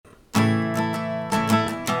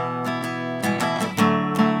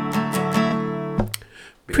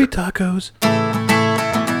Free tacos.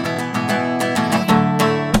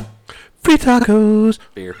 Free tacos.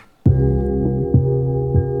 Beer.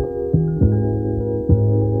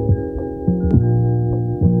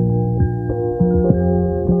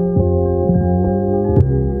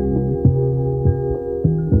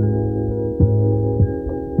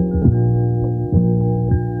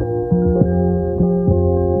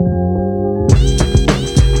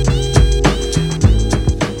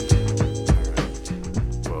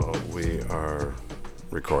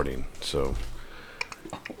 Recording, so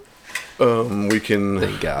we can.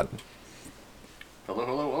 Thank God.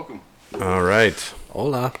 Hello, welcome. All right.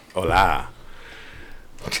 Hola. All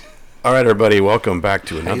right, everybody, welcome back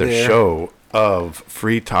to another show of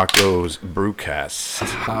Free Tacos Brewcast.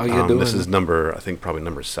 How you doing? This is I think probably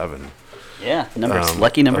number 7. Yeah,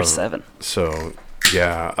 lucky number 7. So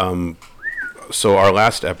yeah, so our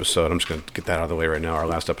last episode, I'm just going to get that out of the way right now. Our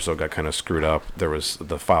last episode got kind of screwed up.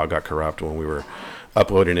 The file got corrupt when we were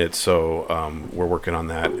uploading it, so we're working on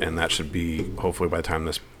that, and that should be, hopefully by the time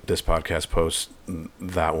this podcast posts,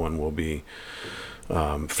 that one will be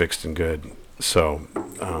fixed and good. So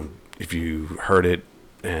if you heard it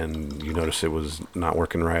and you noticed it was not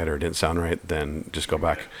working right or didn't sound right, then just go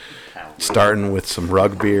back. Starting with some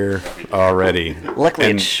rug beer already.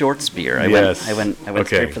 Luckily, it's Shorts beer. I went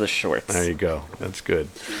straight for the Shorts. There you go. That's good.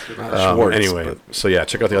 Schwartz, anyway, so yeah,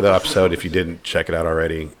 check out the other episode if you didn't check it out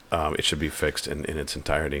already. It should be fixed in its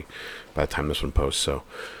entirety by the time this one posts. So,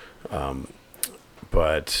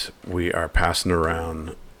 but we are passing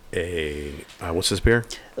around a what's this beer?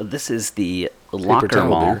 This is the Locker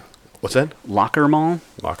Mall. What's that? Locker Mall.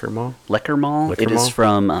 Locker Mall. Liquor Mall. It is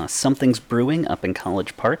from Something's Brewing up in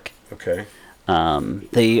College Park. Okay.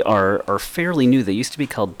 They are fairly new. They used to be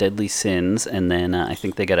called Deadly Sins, and then I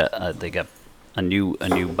think they got a new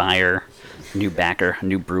buyer, new backer,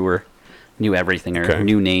 new brewer, new everything, or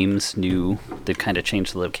new names, They kind of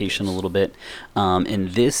changed the location a little bit. And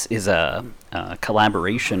this is a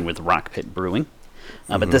collaboration with Rock Pit Brewing,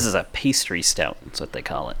 but this is a pastry stout. That's what they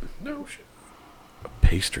call it. No shit. A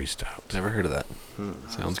pastry stout. Never heard of that.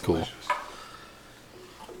 Sounds cool.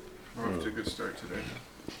 We're off to a good start today.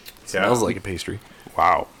 Smells like a pastry.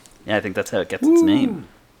 Wow. Yeah, I think that's how it gets its name.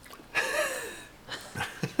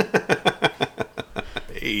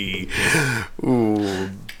 Hey.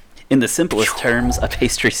 Ooh. In the simplest terms, a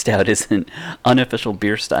pastry stout is an unofficial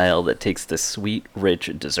beer style that takes the sweet,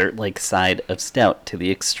 rich, dessert-like side of stout to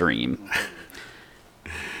the extreme.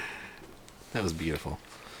 That was beautiful.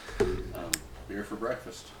 Beer for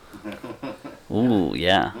breakfast. Ooh,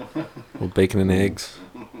 yeah. Well, bacon and eggs,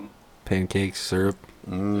 pancakes, syrup,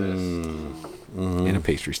 and a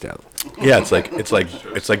pastry stout. Yeah, it's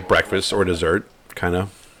like breakfast or dessert, kind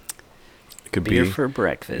of. It could Beer be for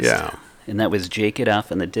breakfast. Yeah. And that was Jake it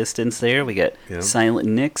off in the distance there. We got Silent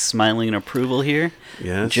Nick smiling in approval here.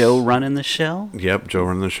 Yes. Joe running the show. Yep, Joe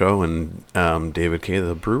running the show, and David K,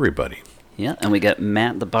 the brewery buddy. Yeah, and we got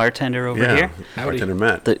Matt, the bartender, over here. Bartender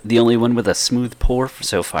Matt. The only one with a smooth pour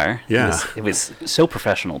so far. Yeah. It was so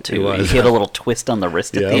professional, too. It was. He had a little twist on the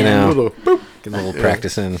wrist at the end. Get a little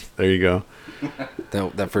practice in. There you go.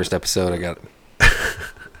 That first episode, I got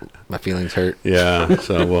my feelings hurt. Yeah.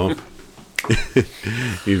 So well,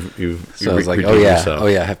 So I was like, oh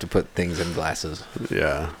yeah, I have to put things in glasses.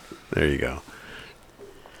 Yeah. There you go.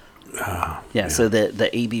 Yeah, so the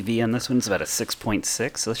ABV on this one's about a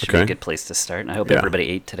 6.6, so this should be a good place to start. And I hope everybody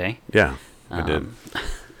ate today. Yeah, I did.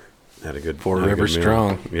 Had a good 4 Rivers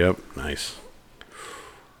strong. Yep, nice.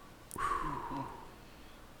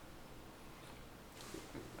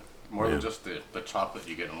 More than just the chocolate,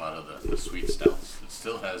 you get in a lot of the sweet stouts. It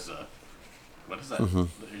still has what is that? Mm-hmm.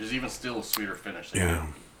 There's even still a sweeter finish. Yeah.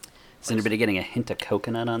 Is anybody getting a hint of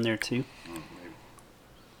coconut on there too?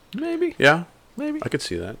 Maybe. Yeah, maybe. I could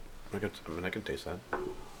see that. I can taste that.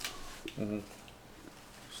 Mm-hmm.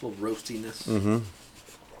 Just a little roastiness. Mm-hmm.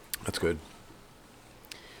 That's good.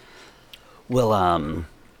 Well, I'm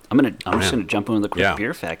just gonna jump into the quick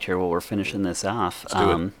beer fact here while we're finishing this off. Let's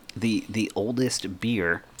do it. The oldest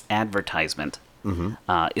beer advertisement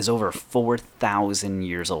is over 4,000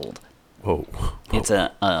 years old. Whoa. It's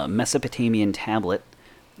a Mesopotamian tablet.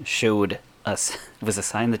 Showed us, it was a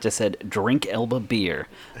sign that just said, "Drink Elba beer,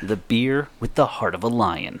 the beer with the heart of a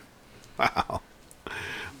lion."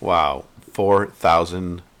 Wow.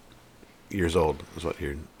 4,000 years old is what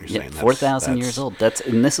you're saying. 4,000 years old.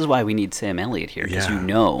 And this is why we need Sam Elliott here, because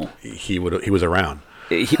he was around.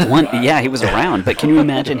 He was around. But can you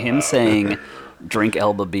imagine him saying, Drink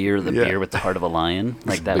Elba beer, the Yeah. beer with the heart of a lion.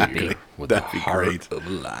 Like that would be. With That'd the be heart great. of a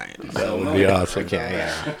lion. That would be awesome.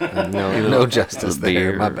 No justice The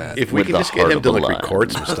there. beer My bad. If we with could the just get heart him of to a like lion.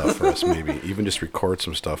 record some stuff for us, maybe even just record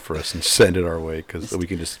some stuff for us and send it our way, because we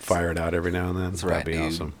can just fire it out every now and then. That'd right, be dude.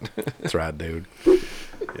 awesome. That's right, dude.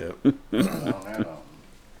 Yep.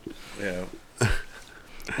 Yeah.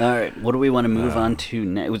 All right. What do we want to move on to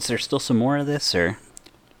next? Was there still some more of this, or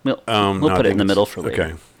we'll No, I put it in think the it's- middle for later?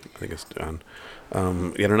 Okay, I think it's done.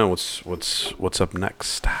 Yeah, I don't know what's up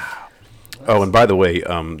next. Oh, and by the way,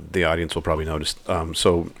 the audience will probably notice.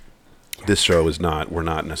 So this show is not. We're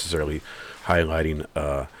not necessarily highlighting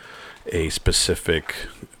a specific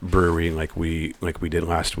brewery like we did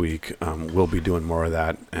last week. We'll be doing more of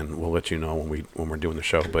that, and we'll let you know when we're doing the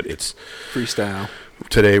show. But it's Freestyle.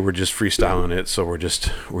 today we're just freestyling it, so we're just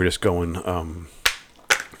going.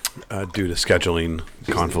 Due to scheduling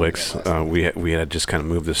conflicts, we had just kind of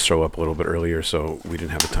moved this show up a little bit earlier, so we didn't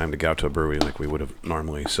have the time to go out to a brewery like we would have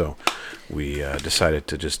normally. So we decided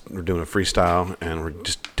to we're doing a freestyle, and we're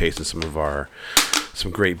just tasting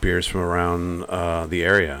some great beers from around the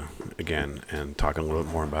area again, and talking a little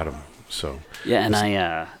bit more about them. So Yeah, and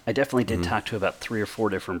I definitely did talk to about 3 or 4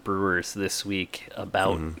 different brewers this week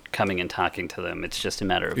about coming and talking to them. It's just a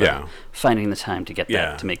matter of Yeah. finding the time to get yeah,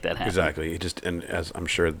 that to make that happen. exactly. And as I'm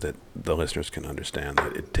sure that the listeners can understand,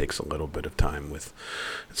 that it takes a little bit of time with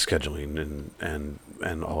scheduling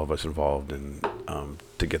and all of us involved, and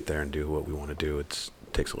to get there and do what we want to do. It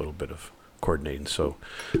takes a little bit of coordinating. So,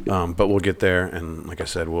 but we'll get there, and like I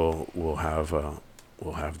said, we'll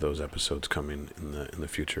have those episodes coming in the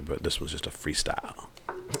future. But this was just a freestyle.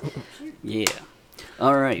 Yeah.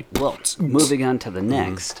 All right. Well, moving on to the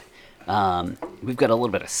next, we've got a little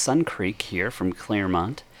bit of Sun Creek here from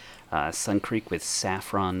Claremont. Sun Creek with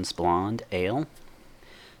Saffron's Blonde Ale.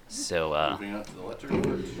 So, Moving on to the letter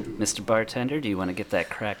number 2. Mr. Bartender, do you want to get that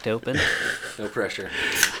cracked open? No pressure.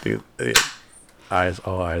 Dude,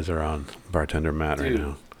 all eyes are on bartender Matt right Dude.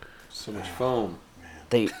 now. So much foam.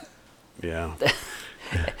 Yeah.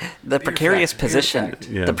 The precarious fact, beer position, fact.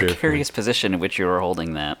 Yeah, the beer precarious position in which you were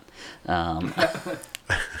holding that.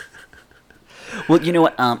 Well, you know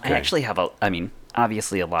what? I actually have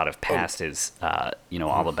obviously a lot of past is,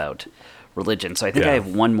 all about religion. So I think I Yeah. have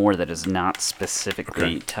one more that is not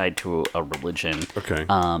specifically Okay. tied to a religion. Okay.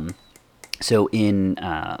 So in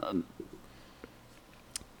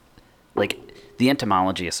the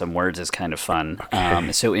etymology of some words is kind of fun.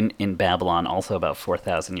 So in Babylon, also about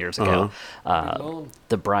 4,000 years ago,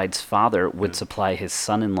 the bride's father would supply his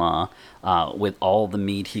son-in-law with all the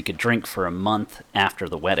mead he could drink for a month after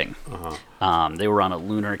the wedding. They were on a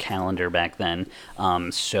lunar calendar back then,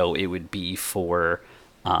 so it would be for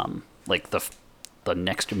the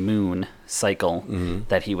next moon cycle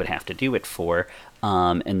that he would have to do it for.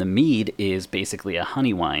 And the mead is basically a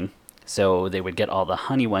honey wine. So they would get all the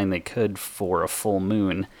honey wine they could for a full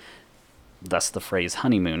moon, thus the phrase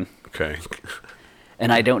honeymoon. Okay.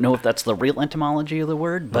 And I don't know if that's the real etymology of the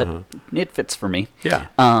word, but it fits for me. Yeah.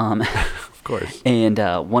 Of course. And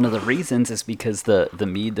one of the reasons is because the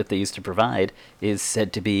mead that they used to provide is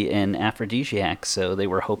said to be an aphrodisiac, so they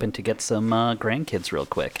were hoping to get some grandkids real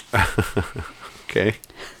quick. Okay.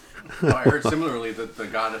 Well, I heard similarly that the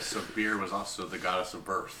goddess of beer was also the goddess of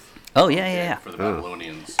birth. Oh, yeah. For the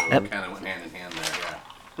Babylonians, so Yep. it kind of went hand in hand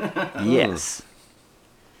there, yeah. Yes.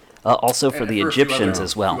 Also for And the a few Egyptians other-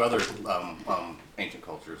 as well. few other ancient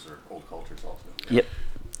cultures or old cultures also. Yeah. Yep.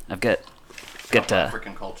 I've got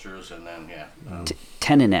African cultures, and then,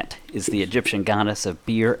 Tenenet is the Egyptian goddess of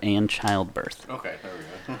beer and childbirth. Okay, there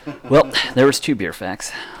we go. Well, there was 2 beer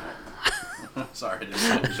facts. Sorry, I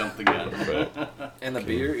didn't jump the gun. And the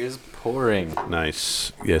beer is pouring.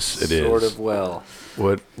 Nice. Yes, it is. Sort of well.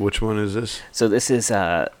 Which one is this? So this is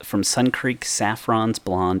from Sun Creek Saffron's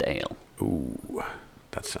Blonde Ale. Ooh,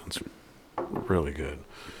 that sounds really good.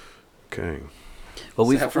 Okay. Well,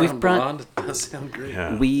 we've Saffron brought Blonde does sound great.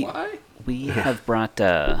 Yeah. Why? we have brought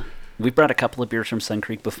we've brought a couple of beers from Sun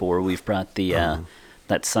Creek before. We've brought the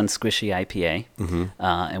that Sun Squishy IPA,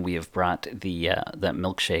 and we have brought the that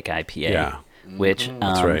Milkshake IPA. Yeah. Which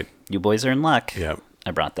That's right. You boys are in luck. Yep.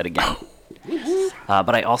 I brought that again.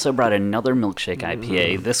 But I also brought another Milkshake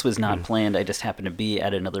IPA. This was not planned. I just happened to be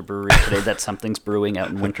at another brewery today that Something's Brewing out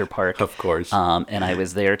in Winter Park. Of course. And I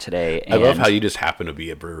was there today. I love and- how you just happen to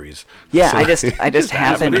be at breweries. Yeah, I just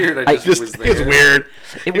happened. weird. I just was there. It's weird.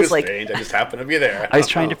 It was like- strange. I just happened to be there. I was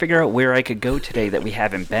trying to figure out where I could go today that we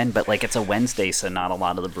haven't been, but like it's a Wednesday, so not a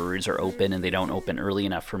lot of the breweries are open, and they don't open early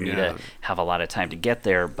enough for me Yeah. to have a lot of time to get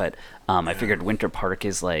there. But I figured Winter Park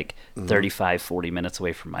is like 35, 40 minutes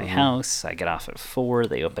away from my house. I get off at 4.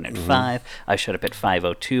 They open at 5. I showed up at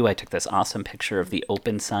 5:02. I took this awesome picture of the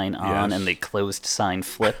open sign on Yes. and the closed sign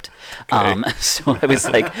flipped. So I was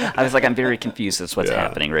like, I'm very confused as to what's Yeah.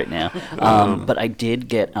 happening right now. But I did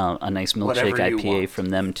get a nice milkshake Whatever you IPA want. from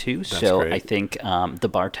them too. So great. I think the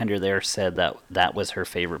bartender there said that was her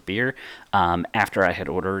favorite beer. After I had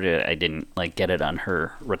ordered it, I didn't like get it on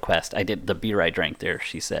her request. I did the beer I drank there.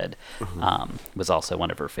 She said was also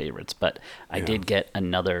one of her favorites. But I did get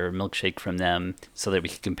another milkshake from them so that we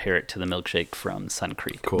could compare it to the milkshake from Sun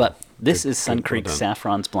Creek. Cool. But this Good- is Sun good, well Creek done.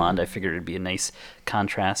 Saffron's Blonde. I figured it'd be a nice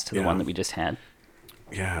contrast to the Yeah. one that we just had.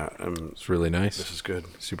 Yeah, It's really nice. this is good.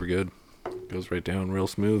 Super good. Goes right down real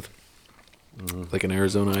smooth. Like an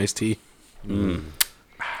Arizona iced tea.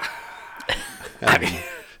 I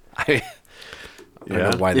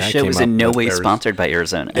don't know why This that show came is up. in no with way Arizona. sponsored by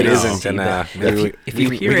Arizona. It I isn't, see and, that. maybe If you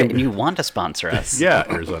we hear can- it and you want to sponsor us, Yeah,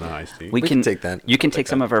 Arizona iced tea. we can can take that. You can take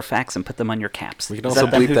some of our facts and put them on your caps. We can Is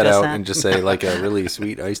also them bleep who that does out and just say like a really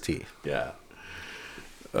sweet iced tea. Yeah.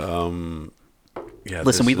 Yeah.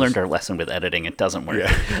 Listen, we this learned is- our lesson with editing. It doesn't work.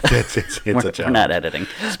 Yeah, it's a We're challenge. not editing.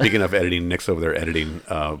 Speaking of editing, Nick's over there editing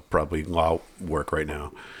probably law work right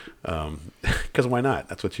now. Because why not?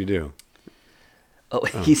 That's what you do. Oh,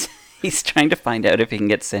 he's trying to find out if he can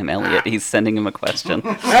get Sam Elliott. He's sending him a question.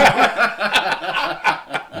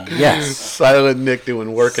 Yes. Silent Nick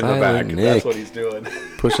doing work in the back. Silent That's Nick. what he's doing.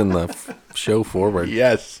 Pushing the show forward.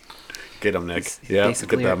 Yes. Get him, Nick. Yeah,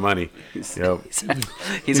 basically get that our- money. Yep.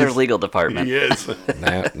 He's our legal department. He is.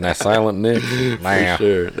 Now, Silent Nick. For Now,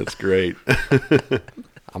 sure. That's great.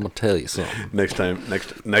 I'm gonna tell you something. Next time,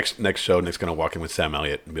 next show, Nick's gonna walk in with Sam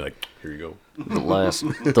Elliott and be like, "Here you go."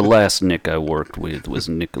 The last Nick I worked with was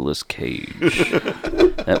Nicolas Cage.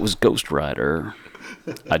 That was Ghost Rider.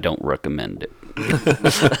 I don't recommend it.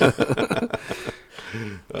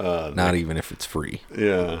 Not even if it's free.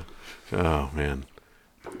 Yeah. Oh man.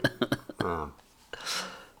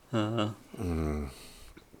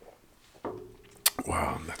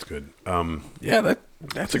 Wow, that's good. Yeah, that's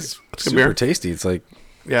That's a good super beer. tasty. It's like,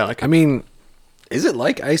 Yeah, like I mean, is it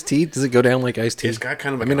like iced tea? Does it go down like iced tea? It's got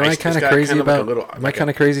kind of I like mean, an am I iced- kind it's of got crazy kind of like a about? little- Am I like kind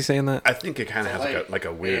of crazy saying that? I think it kind of has like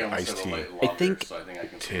a weird ale iced instead of tea. light I lager, think- so I think I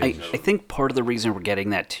can Tinge. change I think part of the reason we're getting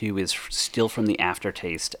that too is still from the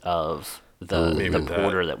aftertaste of the Maybe that-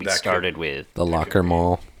 porter that we that could- started with. The Locker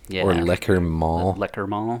Mall Yeah. or Lecker Mall? Lecker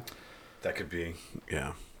Mall. That could be.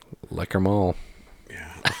 Yeah. Lecker Mall.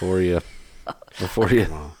 Yeah. Before you,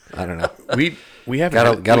 I don't know. We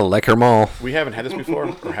haven't Got a Lecker Mall. we haven't had this before,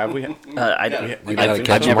 or have we? gotta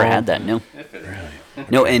catch I've never 'em all. had that. No.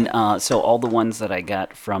 No, and so all the ones that I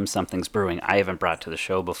got from Something's Brewing, I haven't brought to the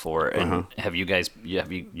show before, and have you guys?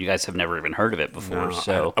 You guys have never even heard of it before? No,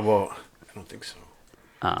 so I don't think so.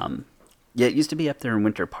 yeah, it used to be up there in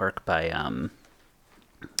Winter Park by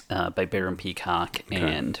Bear and Peacock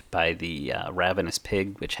and by the Ravenous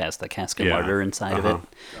Pig, which has the cask of Yeah. martyr inside of it.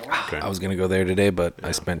 Okay. I was gonna go there today, but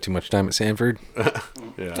I spent too much time at Sanford.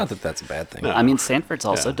 Yeah. Not that that's a bad thing. I mean, Sanford's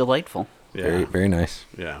also Yeah. delightful. Yeah. Very, very nice.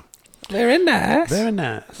 Yeah. Very nice. Very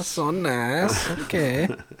nice. So nice. Okay.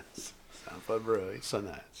 Sanford Brewery, so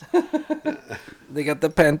nice. They got the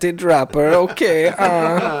panty dropper. Okay.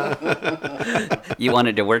 You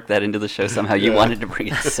wanted to work that into the show somehow. You wanted to bring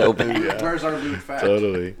it so bad. Where's our loot fact?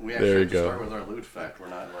 Totally. We There actually you have to go. start with our loot fact. We're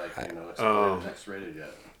not like, it's X-rated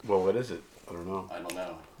yet. Well, what is it? I don't know. I don't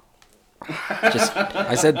know. Just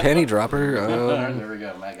I said panty dropper. There we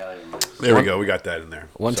go. Matt got it in there. There we go. We got that in there.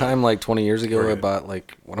 One time, like 20 years ago, I Right. bought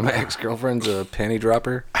like one of my ex-girlfriends a panty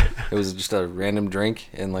dropper. It was just a random drink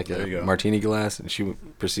in like There you a go. martini glass, and she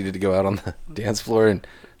proceeded to go out on the dance floor and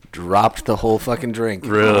dropped the whole fucking drink.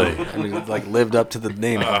 Really? I mean, it, like lived up to the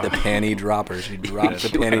name of the panty dropper. She dropped the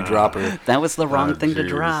panty dropper. that was the wrong thing to jeez.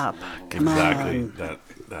 drop. Come Exactly. on.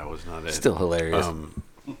 That was not it. Still hilarious.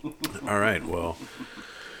 All right. Well,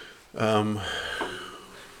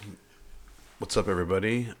 what's up,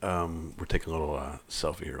 everybody? We're taking a little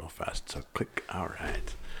selfie here real fast. So click. All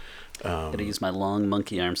right. Gotta use my long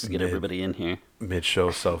monkey arms to get everybody in here. Mid-show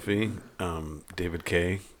selfie. David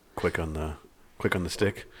K. Click on the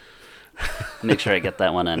stick. Make sure I get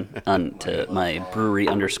that one on to my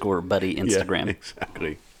brewery_buddy Instagram. Yeah,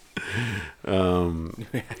 exactly.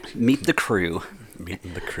 Meet the crew.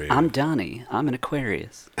 Meeting the crew. I'm Donnie. I'm an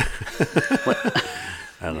Aquarius.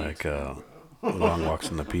 I like long walks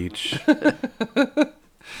on the beach,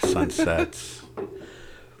 sunsets,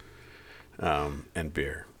 and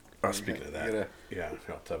beer. Oh, speaking of that, yeah,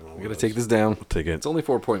 We gotta take this down. We'll take it. It's only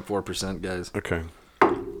 4.4%, guys. Okay.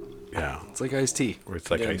 Yeah, It's like iced tea. where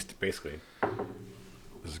it's like Yeah. iced, basically.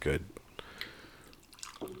 This is good.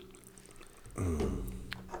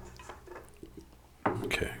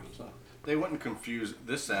 They wouldn't confuse.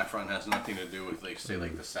 This saffron has nothing to do with, like, say,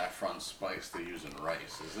 like the saffron spice they use in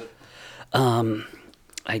rice, is it?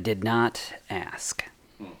 I did not ask.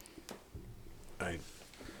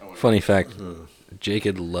 Funny fact,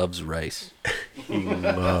 Jacob loves rice. He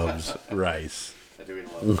loves rice. I do eat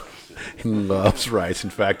a lot of rice. He loves rice. In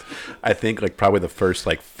fact, I think like probably the first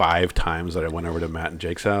like 5 times that I went over to Matt and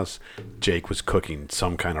Jake's house, Jake was cooking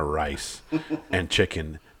some kind of rice and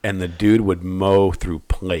chicken, and the dude would mow through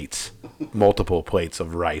plates, multiple plates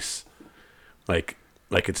of rice, like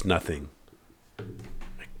it's nothing.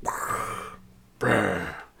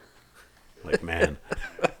 Like man.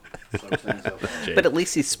 But at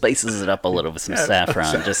least he spices it up a little with some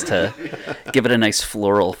saffron just to give it a nice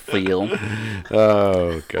floral feel.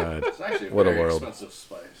 Oh God. It's actually a What a very world. expensive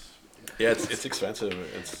spice. Yeah, it's expensive.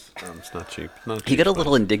 It's not cheap. Not He got a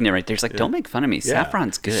little indignant right there. He's like, "Don't make fun of me.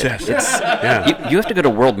 Saffron's good. Yes. It's, Yeah. you have to go to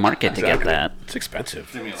World Market to get that." It's expensive.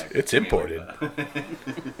 Give me like- It's give me like imported.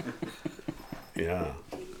 Yeah.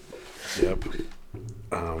 Yep.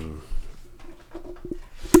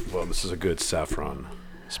 Well, this is a good saffron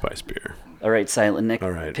spice beer. All right, Silent Nick,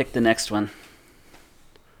 All right. pick the next one.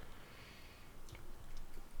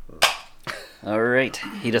 All right,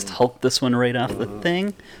 he just hulked this one right off the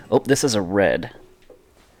thing. Oh, this is a red.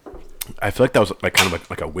 I feel like that was like kind of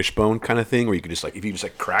like a wishbone kind of thing, where you could just like if you just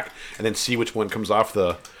like crack and then see which one comes off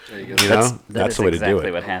the. You know, that's the way to do exactly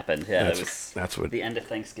it. what happened. Yeah, That's- that's what- the end of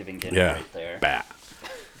Thanksgiving dinner Yeah. right there. Bat.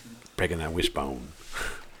 Breaking that wishbone.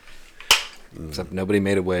 Except nobody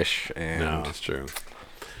made a wish, and No, that's true.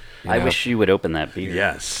 I know. wish you would open that beer.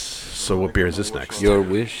 Yes. So what beer is this next? your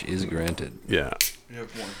wish is granted. Yeah. You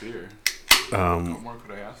have more beer. What more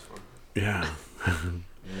could I ask for? Yeah.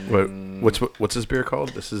 What's this beer called?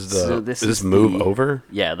 This is the. So is this this is Move the- Over?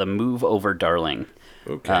 Yeah, the Move Over Darling,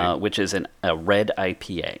 Okay. which is a red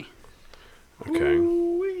IPA. Okay.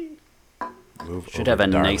 Move Should Over have a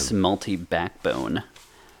Darling. nice malty backbone.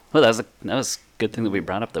 Well, that was a good thing that we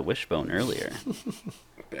brought up the wishbone earlier.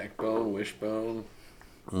 Backbone, wishbone.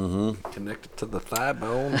 Mm-hmm. Connected to the thigh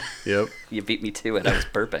bone. Yep. You beat me to it. I was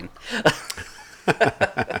burping.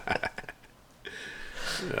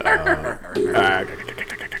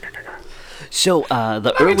 So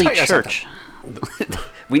the early church.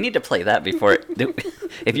 We need to play that before.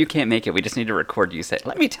 If you can't make it, we just need to record you say,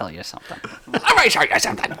 "Let me tell you something." Let me tell you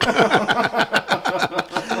something.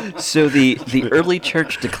 So the early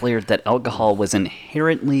church declared that alcohol was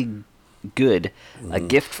inherently good, a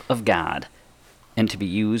gift of God, and to be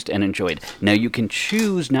used and enjoyed. Now you can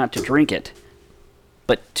choose not to drink it,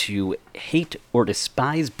 but to hate or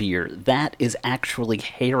despise beer, that is actually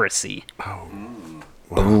heresy.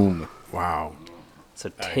 Boom. Wow.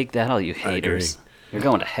 So take that, all you haters. You're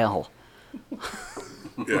going to hell.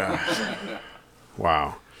 Yeah.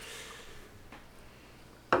 Wow.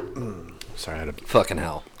 Sorry, I had to Fucking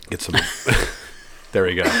hell. get some. There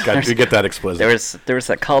we go. We get that explicit. There was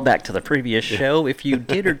a callback to the previous show. If you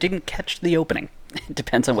did or didn't catch the opening, it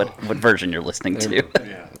depends on what version you're listening to.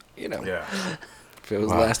 Yeah. You know, Yeah. if it was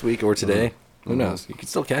last week or today, who knows? You can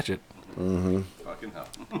still catch it. Fucking hell.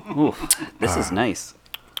 Ooh, this is nice.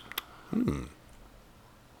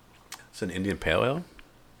 It's an Indian Pale Ale.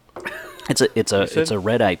 It's a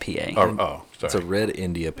red IPA. Oh, It's a sorry. red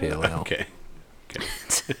India Pale Ale. Okay.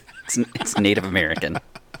 It's Native American.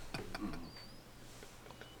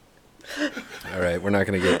 All right, we're not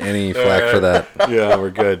going to get any flack for that. Yeah, we're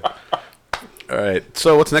good. All right.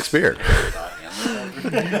 So what's next beer?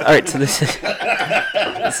 All right, so this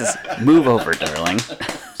is Move Over, Darling.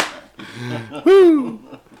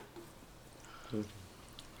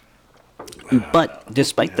 But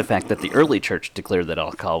despite the fact that the early church declared that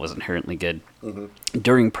alcohol was inherently good,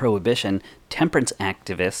 during Prohibition, temperance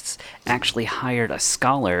activists actually hired a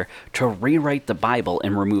scholar to rewrite the Bible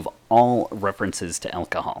and remove all references to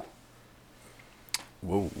alcohol.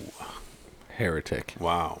 Whoa. Heretic.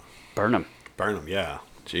 Wow. Burn 'em. Burn them. Yeah.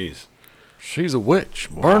 Jeez. She's a witch.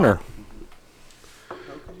 Burn her.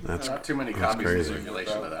 That's Not too many copies crazy. in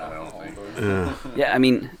circulation of that, I don't think. Yeah, I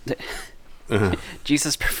mean,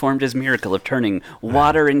 Jesus performed his miracle of turning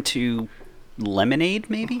water into lemonade,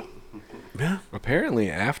 maybe? yeah. Apparently,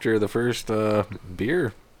 after the first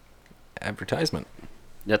beer advertisement.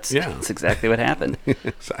 That's Yeah. that's exactly what happened.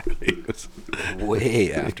 Exactly. It was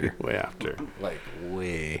Way after. way after. Like,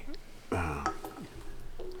 way.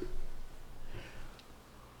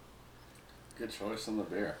 Good choice on the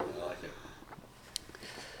beer. I like it.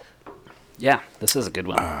 Yeah, this is a good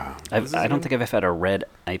one. I don't think I've had a red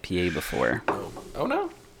IPA before. Oh, no.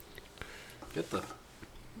 Get the...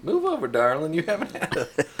 Move over, darling. You haven't had a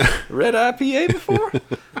red IPA before?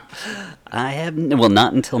 I haven't. Well,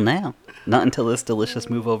 not until now. Not until this delicious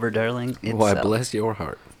move over, darling. Why, It's, bless your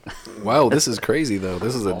heart. Wow, this is crazy, though.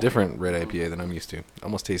 This is a different red IPA than I'm used to.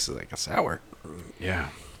 Almost tastes like a sour. Yeah.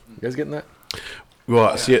 You guys getting that?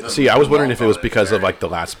 Well, yeah, see, I was wondering if it was malt on it, because of very- like the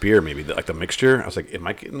last beer, maybe like the mixture. I was like, am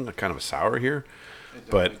I getting a kind of a sour here? It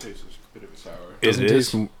But- definitely tastes a bit of a sour. It Doesn't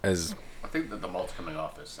is. taste as... I think that the malt's coming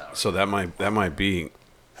off is sour. So that might be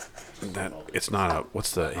that. It's not a.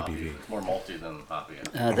 What's the ABV? It's more malty than hoppy.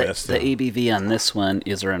 the, that's the the- ABV on this one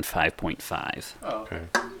is around 5.5. Oh, Okay.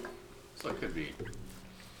 so it could be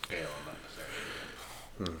ale, not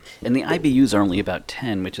necessarily. And the IBUs are only about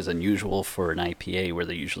 10, which is unusual for an IPA where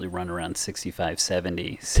they usually run around 65,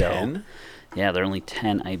 70. So, 10? Yeah, they're only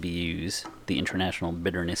 10 IBUs, the International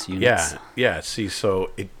Bitterness Units. Yeah. See,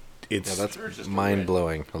 so it's Yeah, that's It's just a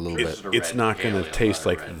mind-blowing a little it's, bit. a it's red not going ale, to taste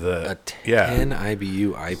not a like red. the A 10 yeah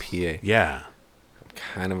IBU IPA. yeah.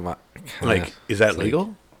 Kind of... Like, is that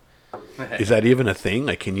legal? Is that even a thing?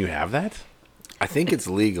 Like, can you have that? I think it's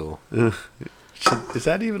legal. Is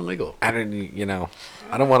that even legal? I don't,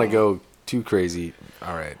 I don't want to go too crazy.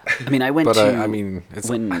 All right. I mean, I went But, to I mean, it's...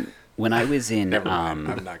 when I was in Never mind.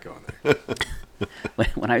 I'm not going there.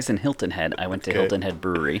 when I was in Hilton Head, I went to Okay. Hilton Head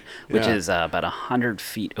Brewery, which Yeah. is about 100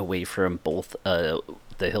 feet away from both the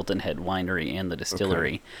Hilton Head Winery and the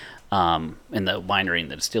distillery. And the winery and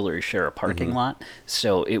the distillery share a parking Mm-hmm. lot,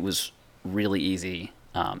 so it was really easy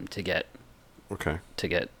to get Okay.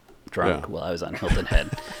 drunk Yeah. while I was on Hilton Head.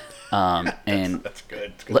 And That's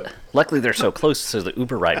good. luckily they're so close, so the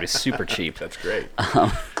Uber ride was super cheap. That's great.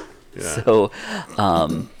 So,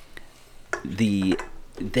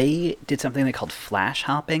 they did something they called flash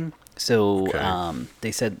hopping. So Okay.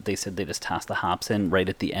 they said they just tossed the hops in right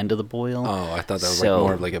at the end of the boil. Oh, I thought that was So- like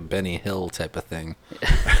more of like a Benny Hill type of thing.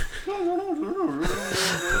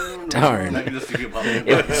 Darn. I can just think about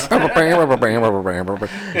it.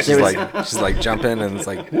 she's like jumping and it's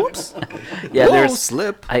like, whoops. Yeah, Whoa, there's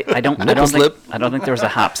slip. I don't Nipple slip. I don't think there was a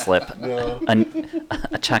hop slip.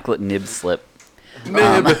 A chocolate nib slip.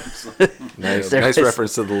 Nice, There nice is-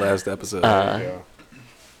 reference to the last episode.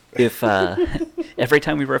 If every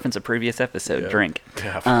time we reference a previous episode, drink.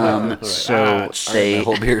 Yeah. So the they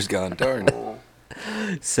whole beer's gone. Darn.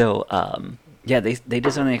 So, yeah, they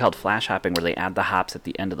did something called flash hopping where they add the hops at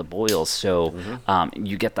the end of the boil. So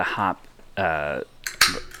you get the hop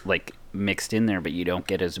like mixed in there, but you don't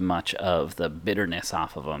get as much of the bitterness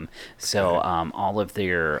off of them. So all of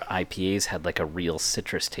their IPAs had like a real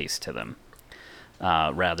citrus taste to them.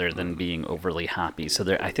 Rather than being overly hoppy. So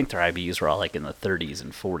I think their IBUs were all like in the 30s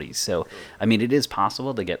and 40s. So, I mean, it is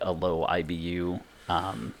possible to get a low IBU.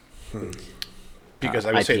 Because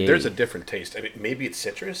I would say IPA. there's a different taste. I mean, maybe it's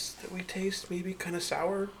citrus that we taste, maybe kind of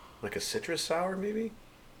sour, like a citrus sour, maybe.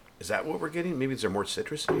 Is that what we're getting? Maybe is there more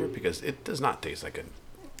citrus in here? Because it does not taste like a.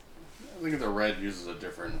 I think the red uses a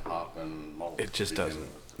different hop and malt. It just You can- doesn't.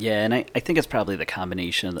 Yeah, and I think it's probably the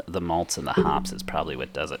combination of the malts and the hops is probably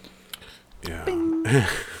what does it. Yeah.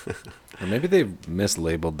 Or maybe they've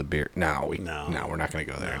mislabeled the beer. No, we're not going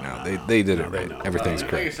to go there. No, they did it they right. know. Everything's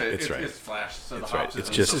Like I great. said, It's right. It's flash. So It's the right. hops It's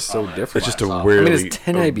isn't just- It's so hot, different. It's just a flash hop. really, I mean, it's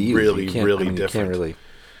 10 IBUs. really, You can't, really I mean, you different can't really.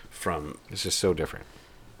 from. It's just so different.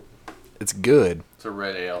 It's good. It's a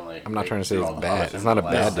red ale. And they, I'm not they trying to say do it's all the bad. hops It's in not a the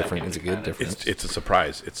bad last different. second It's a to good kind of- difference. It's a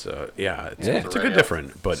surprise. It's Yeah. it's Red a good ale.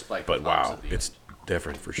 different, but Spike but the hops wow, at the end. it's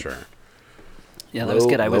different for sure. Yeah, that was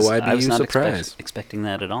good. I Low was IBU not surprise. expecting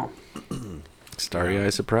that at all. Starry eye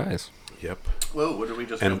surprise. Yep. Whoa, what did we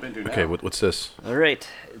just And jump into now? okay, what's this? All right,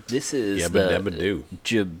 this is Yabba dabba the doo.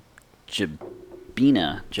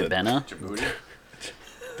 Jabena. Djibouti?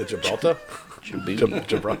 The Gibraltar.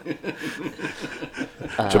 Gibraltar.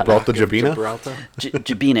 Gibraltar Jabina. Gibraltar.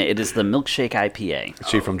 Jabena. It is the milkshake IPA. Is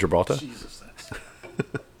she from Gibraltar? Jesus, that's...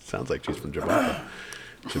 Sounds like she's from Gibraltar.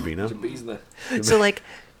 Jabina. So like,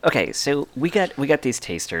 okay, so we got these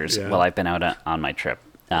tasters Yeah. while I've been out on my trip.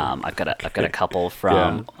 I've got a couple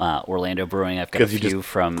from Orlando Brewing. I've got a Because few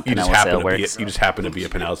from you just Pinellas happen Ale to be Works. you just happen to be a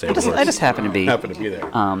Pinellas Ale I just happen to be. happen to be there.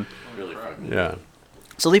 Really fun. Yeah.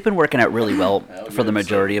 So they've been working out really well for the good.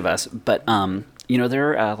 majority of us. But you know,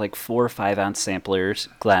 they're like 4 or 5 ounce samplers,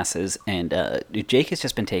 glasses, and Jake has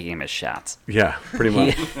just been taking them as shots. Yeah. Pretty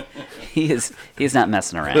He, much. he's not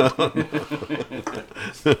messing around.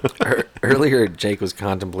 Earlier, Jake was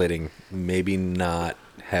contemplating maybe not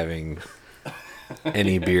having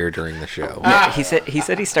any beer during the show. He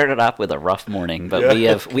said he started off with a rough morning, but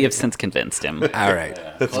we have since convinced him. All right.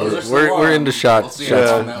 Close us We're along. into shots. We'll see how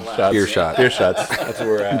shots. long that lasts. Beer shot. Beer shots. That's where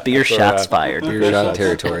we're at. Beer That's where we're shots at. fired. Beer shot shots.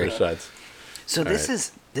 territory. Beer shots. So this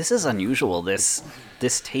is unusual. This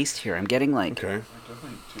taste here, I'm getting like Okay. It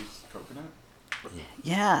definitely tastes coconut.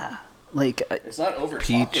 yeah. like It's not over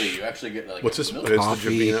Peach. chocolatey. You actually get like What's this? milk. It's the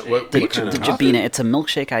Coffee. Jabina. What the kind of Jabina. It's a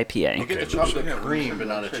milkshake You IPA. get the chocolate cream, but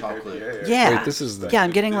not a chocolate. Yeah. Wait, this is the- Yeah,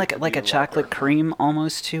 I'm getting like a chocolate cream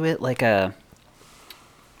almost to it, like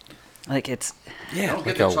it's You Yeah, don't like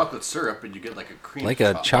get the a chocolate syrup, but you get like a cream. like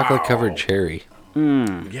a chocolate covered cherry.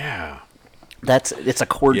 Yeah. it's a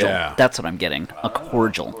cordial. Yeah. That's what I'm getting. A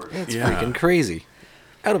cordial. It's Yeah. freaking crazy.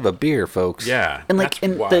 Out of a beer, folks. Yeah. And like that's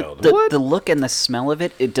and wild. the look and the smell of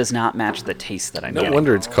it, it does not match the taste that I'm No getting.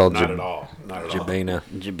 wonder it's called Not at all. Not at all. Jabena.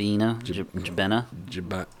 Jabina.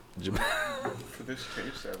 For this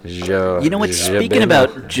taste, I would You You know what? Speaking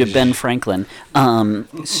about Ben Franklin,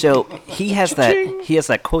 so he has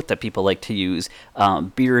that quote that people like to use.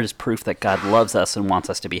 Beer is proof that God loves us and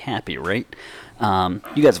wants us to be happy, right?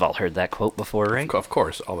 You guys have all heard that quote before, right? Of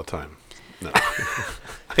course, all the time. No.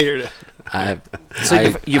 I hear it.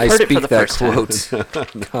 So you've heard it for speak the that first time.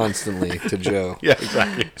 quote constantly to Joe. Yeah,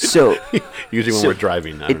 exactly. So Usually when So, we're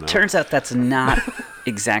driving, I don't know. it turns out that's not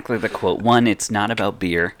exactly the quote. One, it's not about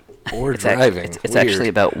beer. Or It's driving. it's Weird. actually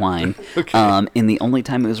about wine. And the only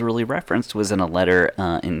time it was really referenced was in a letter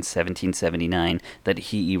in 1779 that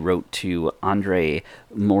he wrote to Andre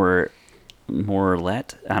Morlet.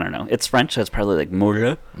 I don't know. It's French, so it's probably like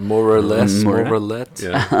Morlet. More or less. More- More or less.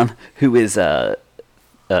 Yeah. Who is a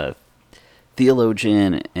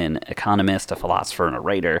theologian, an economist, a philosopher, and a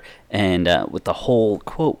writer. And what the whole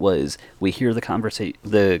quote was, we hear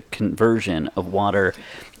the conversion of water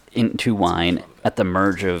into wine at the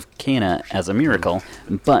merge of Cana as a miracle,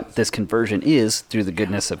 but this conversion is, through the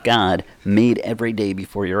goodness of God, made every day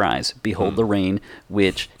before your eyes. Behold the rain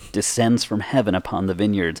which descends from heaven upon the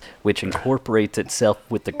vineyards, which incorporates itself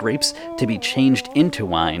with the grapes to be changed into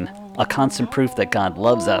wine, a constant proof that God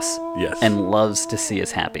loves us Yes. and loves to see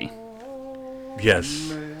us happy.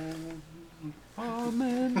 Yes.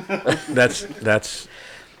 That's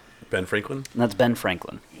Ben Franklin. And that's Ben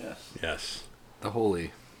Franklin. Yes. Yes. The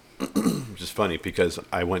holy. Which is funny because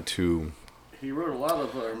I went to He wrote a lot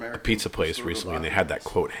of American a pizza place recently and they had that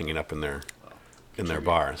quote hanging up in their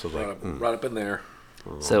bar. So I was like, Right up in there.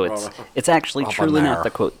 So it's actually Up on truly not there. the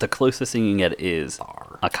quote. The closest thing you can get is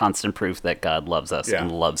a constant proof that God loves us Yeah.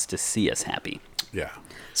 and loves to see us happy. yeah.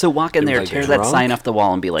 So walk in there, like tear that drunk? sign off the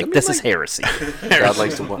wall, and be like, Something "This is like- heresy."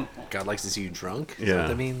 God likes to see you drunk. Is Yeah. that what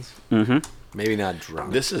that means? Mm-hmm. Maybe not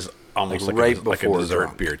drunk. This is almost Like like, right like a before dessert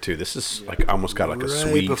drunk. beer too. This is like almost got like a Right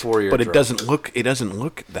sweet, before you're but it drunk. doesn't look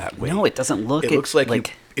that way. No, it doesn't look. It looks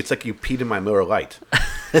like it's like you peed in my Miller Lite.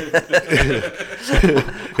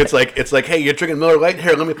 it's like, hey, you're drinking Miller Lite?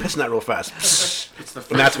 Here, let me piss in that real fast.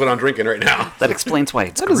 And that's what I'm drinking right now. that explains why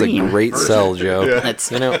it's That is a green. great sell, Joe. It's-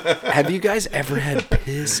 You know, have you guys ever had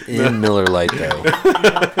piss in Miller Lite though?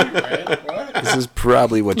 This is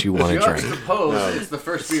probably what you want to drink. Juxtapose, it's the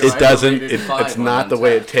first beer It I doesn't. rated It's 5 on not the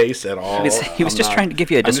way it Untappd. tastes at all. He was I'm just not- trying to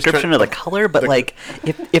give you a I'm just description trying- of the color, but like,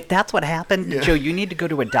 if that's what happened, Joe, you need to go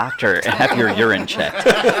to a doctor and have your urine checked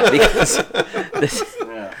because this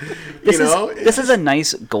You know, this is a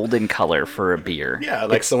nice golden color for a beer. Yeah,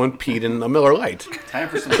 like someone peed in a Miller Lite. Time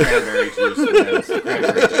for some cranberry juice. Man. Some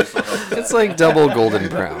cranberry juice will help that. It's like double golden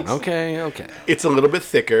brown. Okay. It's a little bit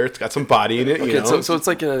thicker. It's got some body in it. You know, So it's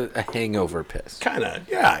like a hangover piss. kind of.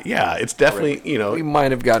 Yeah. It's definitely We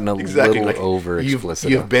might have gotten a exactly little like over explicit.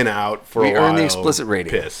 You've been out for We a while. earned the explicit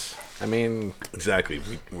rating. Piss. I mean, Exactly.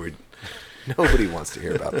 We're nobody wants to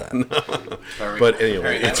hear about that. Sorry, But anyway,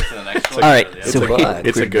 Harry, it's- that's the next one. All right, Yeah. so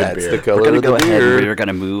it's a good That's beer. the color we're gonna of the go ahead beer. and we're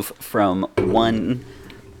gonna move from one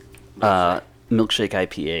milkshake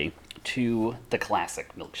IPA to the classic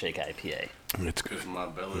milkshake IPA, It's good. My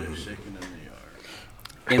belly is shaking in the yard.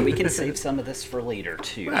 and we can save some of this for later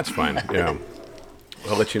too. That's fine. Yeah.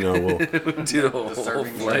 I'll let you know. We'll, Do the whole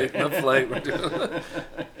serving flight. The flight. We're doing.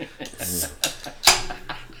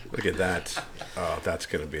 look at that. Oh, that's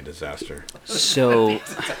going to be a disaster. So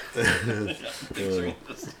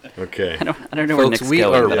Okay. I don't know where Folks, Nick's we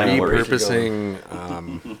going, are but I'm worried. repurposing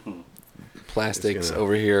plastics It's gonna-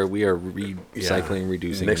 over here. We are recycling,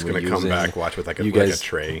 reducing, Nick's and going to come reusing. back, watch with like a, You like a guys-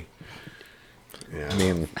 tray. Yeah. I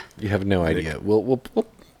mean, you have no idea. We'll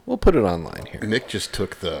put it online here. Nick just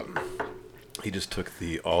took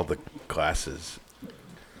all the glasses.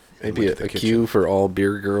 and Maybe went to a the kitchen. cue for all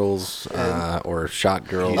beer girls or shot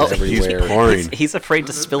girls He's- he's everywhere. pouring. He's afraid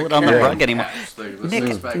to spill it on the Yeah. rug anymore. Caps, the Nick,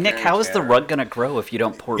 six-pack Nick, carrying how is the cat. rug gonna grow if you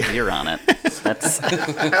don't pour beer on it? That's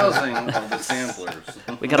Housing of the samplers.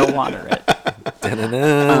 we gotta water it.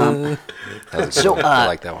 Da-na-na. That was a good so, one. I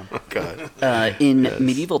like that one. God. In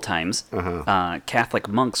medieval times, Catholic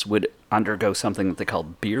monks would undergo something that they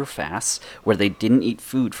called beer fasts, where they didn't eat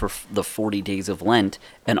food for the 40 days of Lent,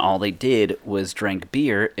 and all they did was drank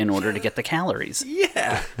beer in order to get the calories.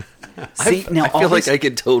 Yeah. See, now I feel like I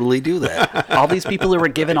could totally do that. all these people who are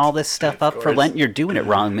giving all this stuff up for Lent, you're doing it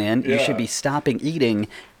wrong, man. You should be stopping eating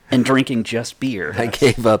and drinking just beer. I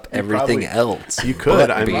gave up everything else. You could.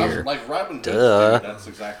 but I mean, beer. Like Robin Hood, Duh. dude, that's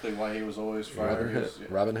exactly why he was always Friday.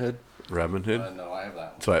 Robin Hood? Robin Hood. No, I have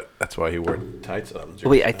that one. That's why he wore tights.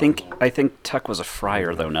 Wait, I think Tuck was a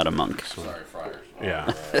friar though, not a monk. Sorry, Friars.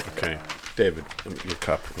 Yeah. Okay. David, your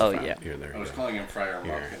cup. Oh, yeah. Here, there I you was go. calling him Friar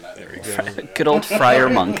Monk. And that There was you go. Good old friar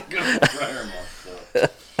monk. Good Friar Monk. So.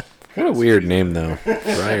 What a weird name, though.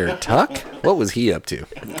 Friar Tuck? What was he up to?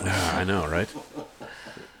 I know, right?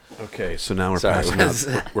 Okay, so now Sorry,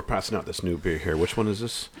 we're passing out this new beer here. Which one is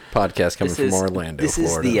this? Podcast coming from Orlando, This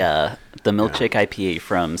Florida. is the Milkshake IPA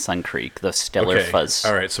from Sun Creek, the Stellar Okay. Fuzz.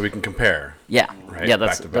 All right, so we can compare. Yeah, Right, yeah,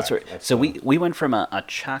 back to that's back. right. So we went from a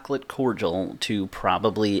chocolate cordial to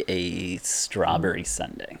probably a strawberry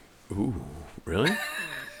sundae. Ooh, really?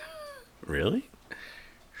 Really?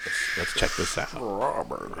 Let's check this out.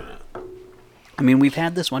 I mean, we've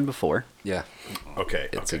had this one before. Yeah, Okay,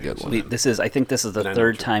 it's okay. a good one. I think this is the Then I know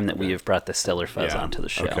third what you're- time that we yeah. have brought the Stellar Fuzz Yeah. onto the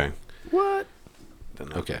show. Okay. What? Then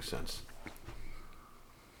that Okay. makes sense.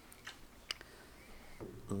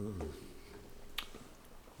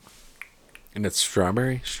 And it's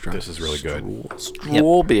strawberry? This is really good.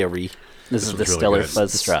 Strawberry. This is was the really Stellar good.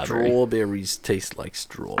 Fuzz The strawberry. Strawberries taste like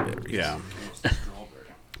strawberries. Yeah,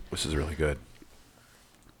 this is really good.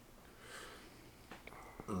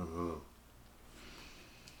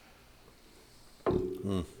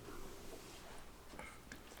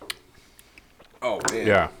 Oh, man.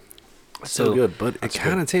 Yeah. So good, but it That's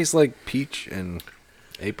kind good. of tastes like peach and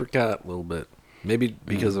apricot a little bit. Maybe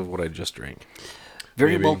because of what I just drank.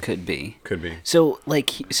 Very Maybe. well could be. Could be. So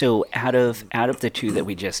out of the two that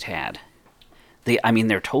we just had,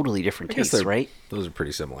 they're totally different I guess tastes, right? Those are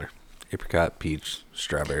pretty similar. Apricot, peach,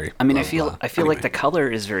 strawberry. I mean, I blah, feel blah. like the color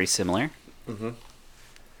is very similar. Mm-hmm.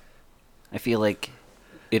 I feel like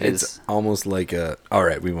It's is. almost like a. All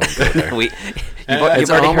right, we won't go there. You've It's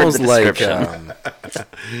already heard almost the like description.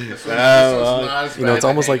 it's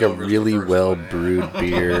almost like a really well brewed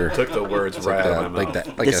beer. Took the words It's right like out a, of my like mouth.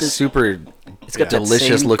 that, like This a is- super It's got that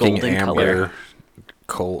delicious same looking golden amber,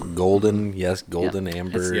 color. golden, yes, golden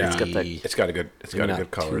amber. Yeah, It's got that- it's got a good. It's got a Not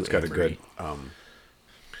good color. too It's got a good. ambery.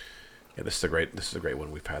 Yeah, this is a great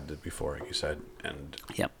one. We've had it before, like you said, and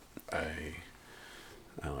Yep. I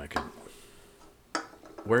like it.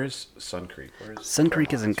 Where's Sun Creek? Sun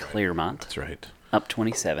Creek is in Claremont? Claremont, That's right. up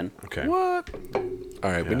 27. Okay. What?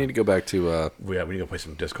 All right, we Yeah. need to go back to. We need to go play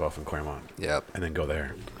some disc golf in Claremont. Yep. And then go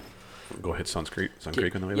there. Go hit Sun Creek on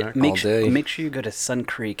the way Yeah, back. make, All day. make sure you go to Sun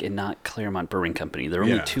Creek and not Claremont Brewing Company. They're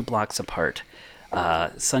only Yeah. 2 blocks apart.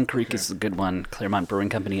 Sun Creek is a good one. Claremont Brewing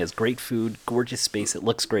Company has great food, gorgeous space. It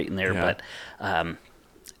looks great in there, Yeah. but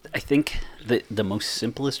I think the most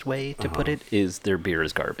simplest way to put it is their beer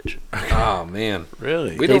is garbage. Oh man,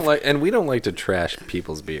 Really? we don't like to trash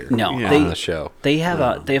people's beer. No, Yeah. on the show. They have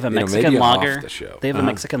a You know, Mexican maybe off lager. the show. They have a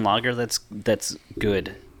Mexican lager that's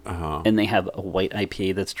good, Uh-huh. and they have a white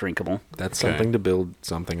IPA that's drinkable. That's Okay. something to build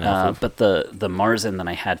something off of. But the Marzen that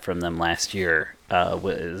I had from them last year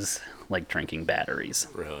was like drinking batteries.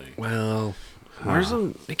 Really? Well,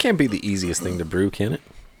 Marzen, it can't be the easiest thing to brew, can it?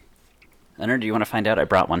 Leonard, do you want to find out? I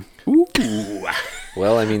brought one.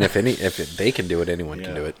 Well, I mean, if they can do it, anyone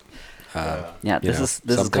can do it. Yeah, this know, is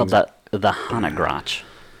some called things- the Hanagrach.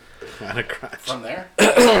 From there?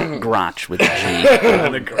 Grach with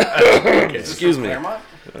a G. Excuse me. Claremont?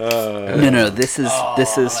 No, this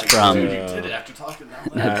is from. You did it after talking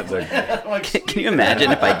that loud. Can you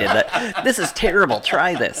imagine if I did that? This is terrible.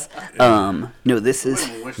 Try this. No, this is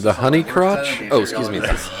The honey crotch? Oh, excuse me.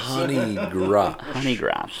 The honey grotch.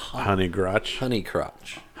 Hanagrach. Honey Grotch. Honey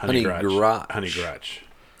crotch. Honey grotch. Honey Grotch.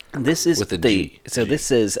 This is With a they. G. So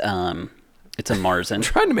this is it's a Marzen.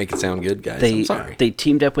 Trying to make it sound good, guys. They I'm sorry. they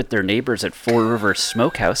teamed up with their neighbors at Four Rivers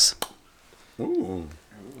Smokehouse. There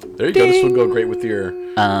you go. This would go great with your.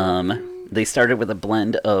 They started with a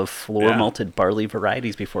blend of floor Yeah. malted barley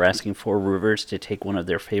varieties before asking Four Rivers to take one of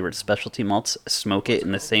their favorite specialty malts, smoke it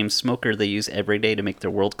in the same smoker they use every day to make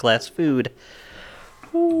their world-class food.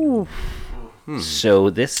 So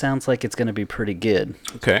this sounds like it's going to be pretty good.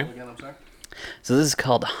 Okay. Again, I'm sorry? So this is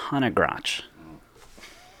called Hanagrach.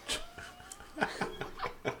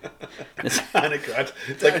 Honey Grotch.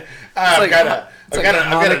 It's like I've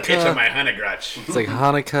got a pitch of my Honey Grotch. It's like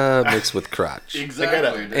Hanukkah mixed with crotch.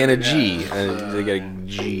 Exactly. dude. And a Yeah. G. And they got a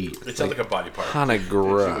G. It sounds like a body part.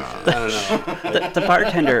 Hanagrach. I don't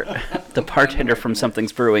know. The bartender from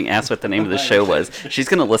Something's Brewing asked what the name of the show was. She's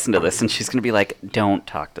going to listen to this and she's going to be like, "Don't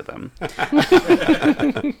talk to them."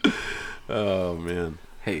 Oh man.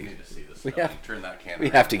 Hey, Need to see this We have turn that can. we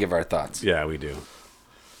have to give our thoughts. Yeah, we do.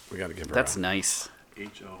 We got to give her. That's nice.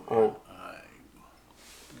 HOI.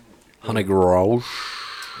 Honeygrosh.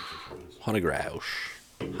 Honeygrosh.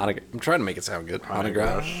 I'm trying to make it sound good.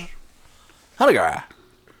 Honeygrosh. Honeygrosh.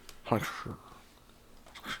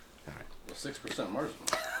 6% margin.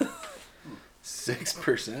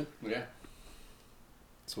 6%. Yeah.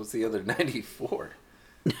 So what's the other 94?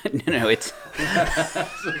 No, it's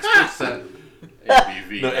 6%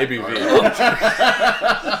 ABV. No, ABV.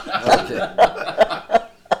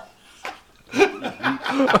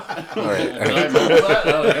 All right. Did I mumble that?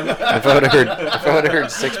 Oh, yeah. If I would have heard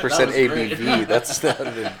 6% That was great. ABV, that would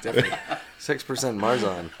have been different. 6%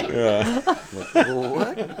 Marzon. Yeah.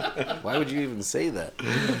 What? Why would you even say that?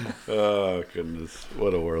 Oh goodness,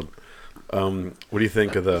 what a world. What do you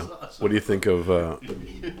think of the? What do you think of?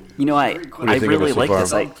 you know I do you think of really it so like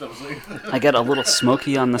far? this. I got a little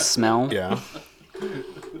smoky on the smell. Yeah.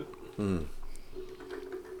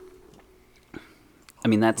 I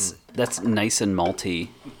mean that's nice and malty,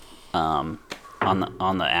 on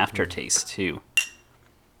the aftertaste too.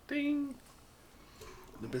 Ding.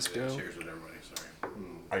 Nabisco. Cheers with everybody. Sorry.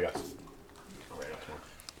 I got.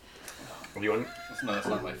 Do you want? That's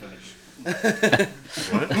not my finish. What?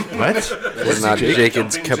 It's not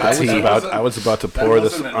Jacob's cup of tea. I was about to pour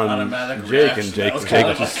this wasn't an on automatic Jake, and reaction. Jake, That was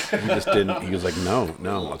Jake kinda- just didn't. He was like, no,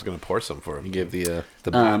 I was gonna pour some for him. Give the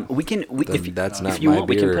We can Then that's not if you my want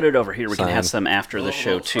we can beer put it over here. We can have sign. some after the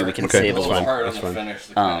show too. We can Okay, save a that's little. fine. Hard That's on fine. the finish.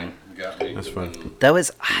 That kind of got me. That's fine. That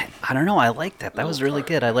was I don't know. I like that. That was really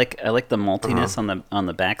good. I like the maltiness on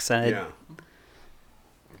the backside. Yeah.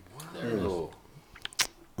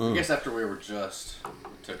 I guess after we were just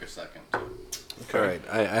it took a second. All right,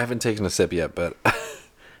 I haven't taken a sip yet, but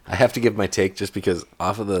I have to give my take just because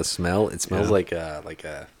off of the smell, it smells Yeah. like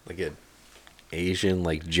a Asian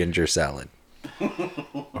like ginger salad,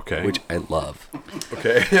 Okay. which I love.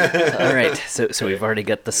 Okay. All right. So we've already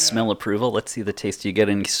got the smell approval. Let's see the taste. Do you get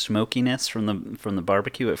any smokiness from the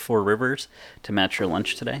barbecue at Four Rivers to match your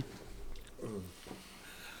lunch today?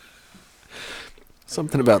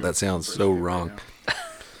 Something about that sounds so wrong.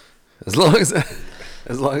 As long as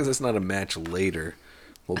it's not a match later,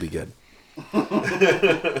 we'll be good.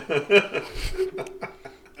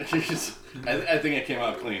 I think it came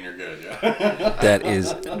out clean. You're good. Yeah. That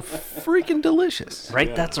is freaking delicious.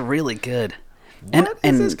 Right. That's really good. And What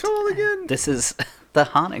is this called again? This is the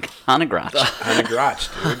Honeygrotch.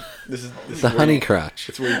 Honeygrotch, dude. This is The where honey you- crotch.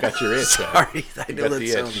 It's where you got your itch. Sorry, I know got that the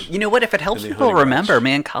sounds. itch. You know what? If it helps And the people Honeygrotch. remember,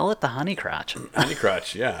 man, call it the Honeycrotch.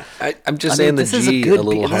 Honeycrotch, yeah. I'm just I saying mean, the this is G a good a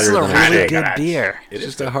little beer. This is harder a than really the J. good beer. It It's is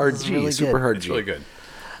just a hard It's G, really super good. hard It's G. really good.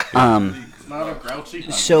 It's not a grouchy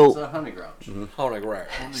honey. So- It's a honey grouch.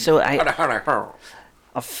 So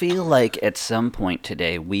I feel like at some point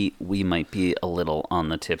today we might be a little on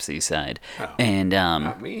the tipsy side. And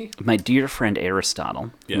me. my dear friend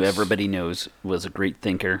Aristotle, who Yes. everybody knows was a great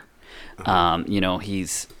thinker,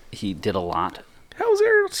 he did a lot. How's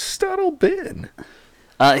Aristotle been?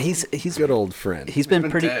 He's Good old friend. he's been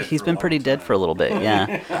been pretty dead he's for been a pretty long dead for a little bit,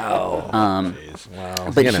 yeah. Wow.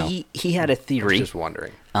 But you know, he had a theory. just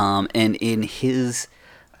wondering. And in his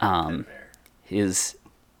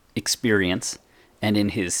experience and in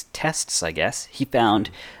his tests, I guess, he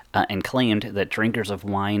found and claimed that drinkers of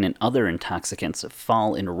wine and other intoxicants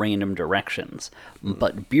fall in random directions,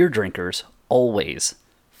 but beer drinkers always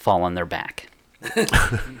fall on their back.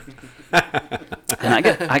 And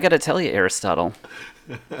I got to tell you, Aristotle,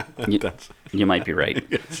 you might be right.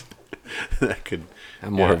 That could.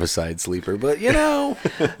 I'm more of a side sleeper, but you know.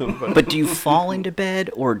 But do you fall into bed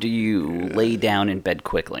or do you lay down in bed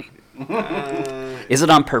quickly? Is it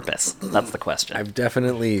on purpose? That's the question. I've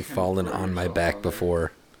definitely fallen on my back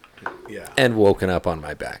before Yeah. and woken up on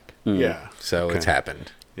my back. Yeah. So it's Okay.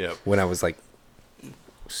 happened Yep. when I was like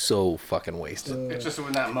so fucking wasted. It's just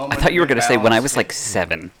when that moment. I thought you were going to say when I was balance- like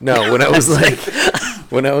 7. No, when I was like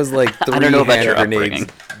when I was like 3 don't know about hand your grenades upbringing.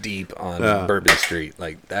 deep on Bourbon Street.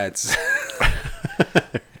 Like that's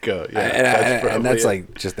Go. Yeah. and that's probably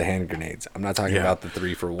like just the hand grenades. I'm not talking Yeah. about the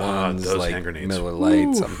 3-for-1s those like hand grenades. Miller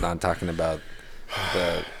Lights. I'm not talking about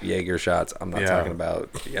the Jaeger shots. I'm not Yeah. talking about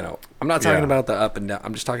I'm not talking Yeah. about the up and down.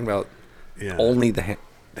 I'm just talking about Yeah. only the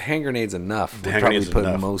hand grenades enough would hand probably grenades put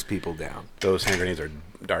enough. most people down. Those hand grenades are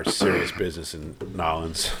serious business in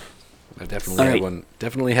Nolans. I definitely All had right. one.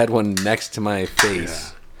 Definitely had one next to my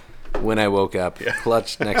face when I woke up,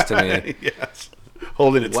 clutched next to me Yes.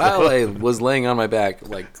 Holding it while still. I was laying on my back,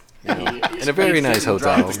 like in a very nice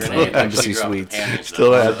hotel, Embassy Suites,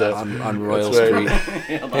 Still had that. on Royal That's right.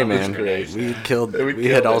 Street. Hey man, we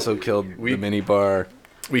had also killed the mini bar.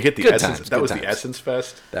 We hit the Good Essence. times, That good was the times. Essence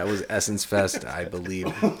Fest. That was Essence Fest, I believe.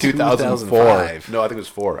 2004. No, I think it was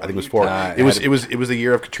 4. I think it was 4. It was the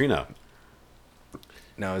year of Katrina.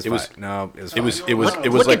 No, It was- five. No, it was. It was five. it was it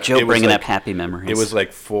was Look like at Joe it was bringing like- up happy memories. It was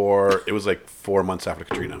like 4 months after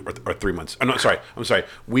Katrina, or 3 months. Oh, no, sorry. I'm sorry.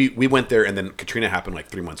 We went there, and then Katrina happened like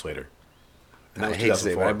 3 months later. And that I was hate to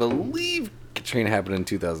say, it, but I 2004. believe Katrina happened in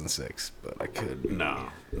 2006, but I could. No,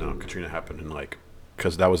 Katrina happened in like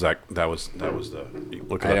because that was the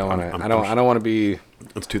look it I up. don't want I'm- to. I don't want to be.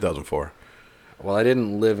 It's 2004. Well, I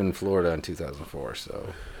didn't live in Florida in 2004,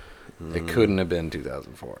 so it couldn't have been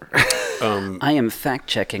 2004. I am fact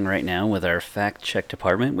checking right now with our fact check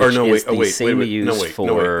department, Or which no, is wait, the oh, wait, same wait, we no, use wait, for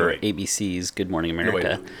no, wait, no, wait. ABC's Good Morning wait.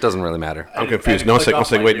 America. Doesn't really matter. I'm confused. No, click off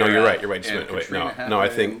it's like my wait, no, you're beer right. You're right. Just a and minute. Wait, Katrina no, I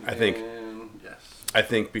think happened, yes. I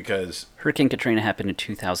think because Hurricane Katrina happened in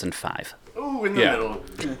 2005. Ooh, in the Yeah. middle.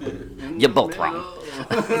 You're both wrong.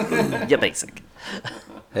 You're basic.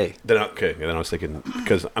 Hey, then I was thinking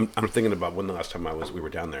because I'm thinking about when the last time we were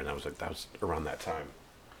down there, and I was like that was around that time.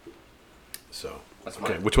 So That's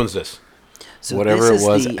okay, mine. which one's this? So whatever this it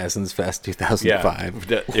was, is the- Essence Fest Yeah,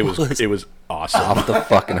 2005. it was awesome. Off the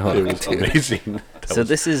fucking hook. It was dude. amazing. So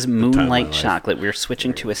this is time of my Moonlight life. Chocolate. We're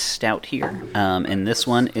switching to a stout here, and this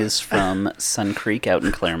one is from Sun Creek out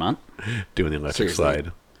in Claremont. doing the electric Seriously.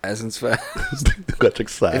 slide. Essence Fest. Electric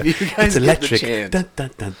slide. If you guys it's get the electric. chance. Dun, dun,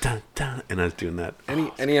 dun, dun, dun. And I was doing that.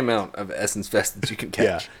 Any amount of Essence Fest that you can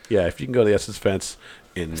Yeah, catch. yeah. If you can go to the Essence Fence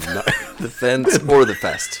in The fence or the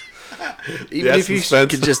fest. Even if you Essence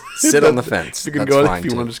Fence. could just sit on the fence, you can that's go fine if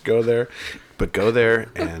you too. want to just go there, but go there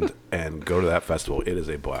and go to that festival. It is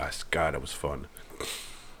a blast. God, it was fun.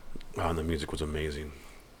 Oh, and the music was amazing.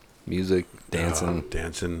 Music, dancing,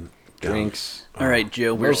 dancing, drinks. All right,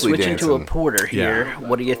 Joe, we're Mostly switching to a dancing. porter here. Yeah.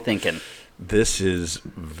 What are you thinking? This is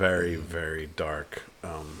very, very dark.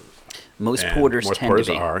 Most And porters most tend porters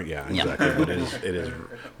to be. are, yeah, Yeah. exactly. But it is.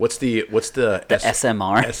 What's the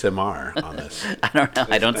SMR? SMR on this? I don't know.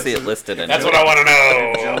 I don't see it listed anywhere. That's what I want to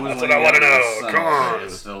know. Joe was That's like, what I want to yeah, know. the Come sun, on.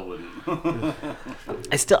 it still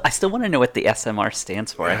wouldn't. I still want to know what the SMR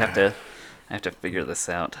stands for. I have to figure this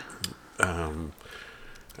out.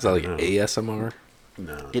 Is that like know. ASMR?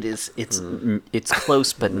 No. It's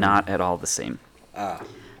close, but not at all the same.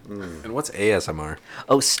 And what's ASMR?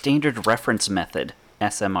 Oh, standard reference method.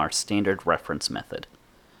 SMR, standard reference method.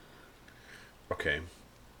 Okay.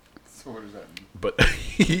 So what does that mean? But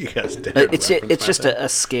you guys did. It's just a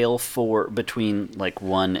scale for between like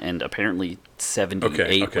 1 and apparently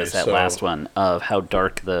 78 okay, was that so- last one of how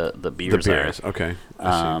dark the the beers beers. are. Okay.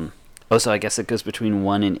 I see. So I guess it goes between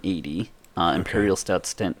 1 and 80. Imperial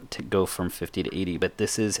stouts tend to go from 50 to 80, but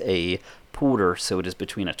this is a porter, so it is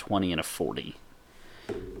between a 20 and a 40.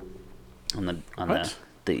 On What?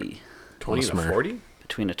 the 20 to Summer. 40?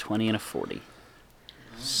 between a 20 and a 40.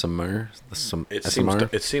 Summer? It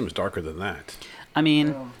SMR? seems darker than that. I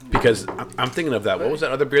mean, Because I'm thinking of that. What was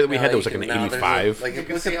that other beer that we had that was like an 85? Like, You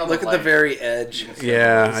can look see at, all look the at the light. very edge.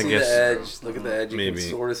 Yeah, I See guess. the edge. Look at the edge. You Maybe. can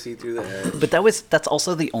sort of see through the edge. but that's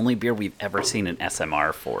also the only beer we've ever seen an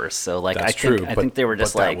SMR for. So like That's I think true, I but- think they were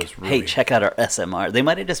just but that like, was hey, really- check out our SMR. They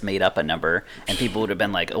might have just made up a number, and people would have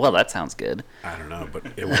been like, well, that sounds good. I don't know, but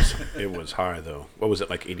it was high though. What was it,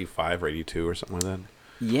 like 85 or 82 or something like that?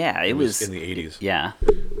 Yeah, it was in the 80s. Yeah,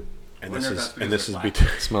 And Wonder if this that's is because this is they're between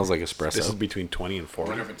It smells like espresso. this is between 20 and I 40.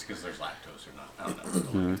 wonder if it's because there's lactose or not. I don't know. I'll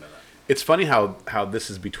look into that. It's funny how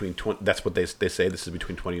this is between 20. That's what they say. This is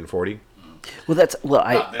between 20 and 40. well, that's well,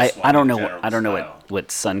 Not I this I don't one, know in I don't know general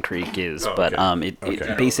what Sun Creek is, Oh, but okay. it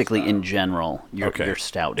Okay. basically in general your Okay. your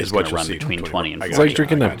stout Is is what going to you're run seeing, between 20. 20 and I 40. It's got like you,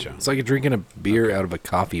 drinking I a. gotcha. It's like drinking a beer out of a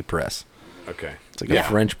coffee press. Okay. It's like Yeah. a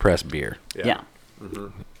French press beer. Yeah.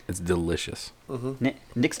 It's delicious.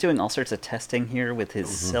 Nick's doing all sorts of testing here with his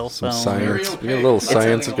cell Some phone. science. Very We got a little opaque.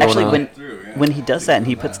 science It's going Actually, on. when Through, yeah. when he does that and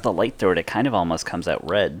he puts the light through it, it kind of almost comes out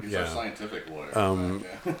red. He's our Yeah. scientific lawyer.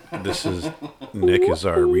 This is Nick is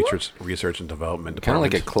our research and development Kind of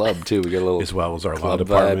like a department, club too. We got a little as well as our law club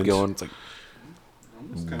department. vibe going. It's like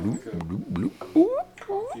It's kind of like a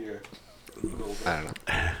coffee. I don't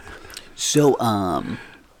know. So,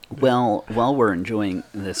 well, while we're enjoying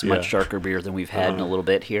this much Yeah. darker beer than we've had in a little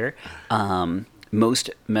bit here, most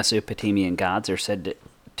Mesopotamian gods are said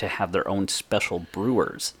to have their own special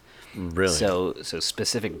brewers. Really? So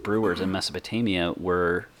specific brewers in Mesopotamia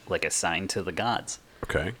were like assigned to the gods.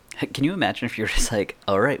 Okay. Can you imagine if you're just like,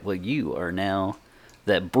 all right, well, you are now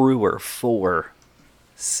the brewer for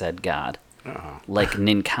said god? Like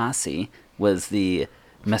Ninkasi was the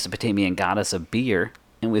Mesopotamian goddess of beer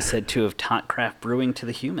and was said to have taught craft brewing to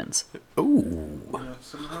the humans. Ooh.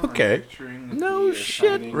 Somehow Okay. I'm picturing No the shit.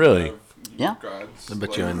 assigning Really? of Yeah. gods. I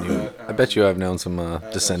bet you I like knew. that, I bet you I've known some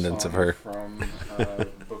that descendants of song her. From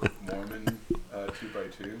Book of Mormon,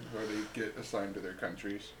 2x2, where they get assigned to their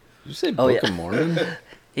countries. Did you say Oh, Book yeah. of Mormon?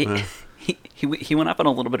 He went off on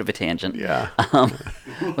a little bit of a tangent. Yeah.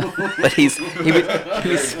 But he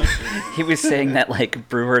was saying that like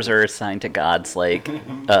brewers are assigned to gods, like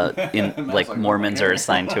like Mormons are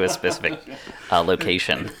assigned to a specific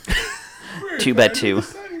location. 2x2.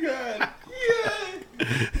 Sun God!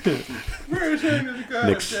 Yay! We're assigned to the god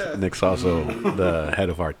of death. Nick's also the head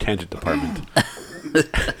of our tangent department.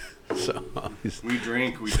 So We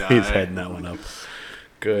drink, we die. he's heading that one up.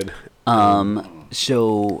 Good.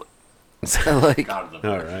 So Is that like God of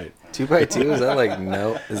the All right. 2x2? Is that like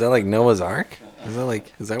Is that like Noah's Ark? Is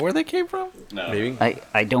that where they came from? No. Maybe.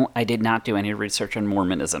 I did not do any research on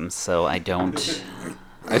Mormonism, so I don't.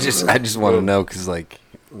 I just want to know because like,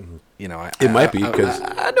 you know, It might be, 'cause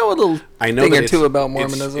I know a little I know thing that or two it's- about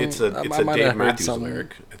Mormonism. It's a I Dave might have heard Matthews something.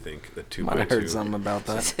 lyric, I think. The 2x2. Might have heard something about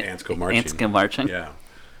that. Ants go marching. Ants go marching. Yeah.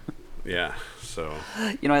 Yeah. So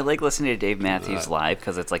You know, I like listening to Dave Matthews live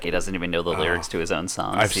because it's like he doesn't even know the lyrics to his own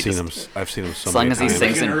songs. I've He seen just- him. I've seen him so as long many as he times.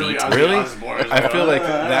 sings Making and early beats. Ozzy Really? Osbourne. I feel like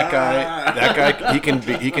that guy.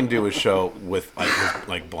 He can do a show with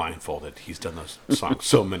like blindfolded. He's done those songs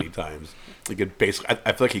so many times. Like it basically,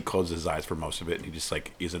 I feel like he closes his eyes for most of it, and he just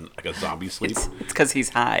like is in like a zombie sleep. It's because he's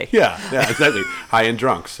high. Yeah, exactly. High and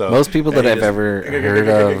drunk. So Most people that and he I've just- ever heard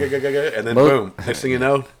of, and then Mo- boom, next thing you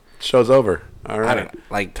know, show's over. All I right, don't know,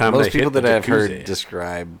 like Time most to people hit that the I've heard jacuzzi.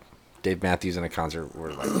 describe Dave Matthews in a concert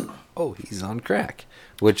were like, "Oh, he's on crack,"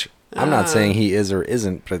 which I'm not saying he is or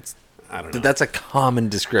isn't, but it's, I don't know. that's a common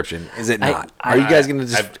description, is it I- not? I- are you guys gonna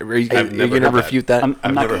just I've- are you, I've are you never gonna heard that. refute that? I'm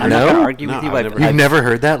not never going heard to that. argue No, with you. I've never You've I've- never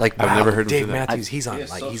heard that? Like, I've wow, never heard him Dave say that. Matthews. He's on He is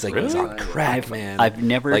like so he's like funny. he's on Really? crack, man. I've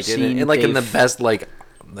never like, seen in the Dave- best like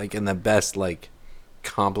in the best like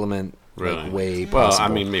compliment Really? like, way Well, possible. I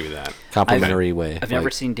mean, maybe that. complimentary way. I've never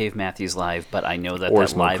like, seen Dave Matthews live, but I know that Or that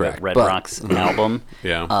smoke live crack, at Red but- Rocks album,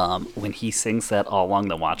 Yeah. when he sings that all along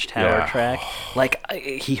the Watchtower Yeah. track, like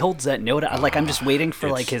he holds that note. Like I'm just waiting for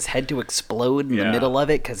like his head to explode in the Yeah. middle of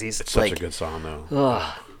it because he's It's like, such a good song, though.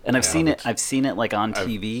 ugh. And I've seen it. that's- I've seen it like on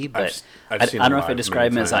TV, but I've I seen don't it know if I live describe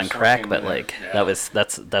him many as on times. crack, I've but seen like it, yeah.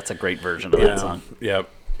 that's a great version of Yeah. that song. Yep.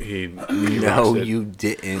 He No, rocks it. you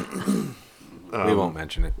didn't. We won't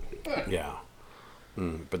mention it. Yeah.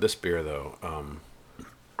 But this beer, though,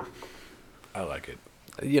 I like it.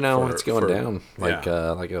 You know, For- it's going for- down like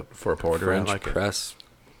yeah. like a For a porter, French I like it. press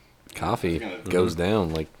coffee gonna- goes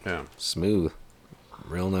down like Yeah. smooth,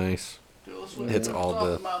 real nice. Hits all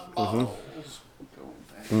the.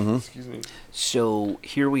 Excuse me. So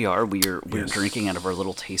here we are. We're Yes. drinking out of our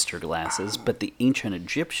little taster glasses, but the ancient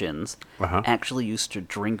Egyptians Uh-huh. actually used to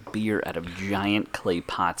drink beer out of giant clay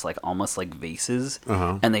pots, like almost like vases,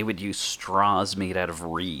 Uh-huh. and they would use straws made out of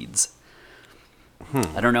reeds.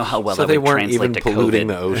 I don't know how well So that they would weren't translate even to polluting COVID.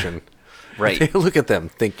 the ocean. Right. Look at them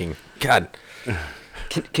thinking, God,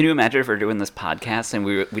 Can you imagine if we're doing this podcast and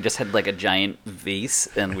we just had like a giant vase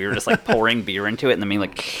and we were just like pouring beer into it and then being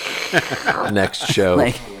like, next show,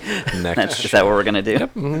 like next is that what we're gonna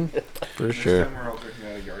do? for sure. We're all drinking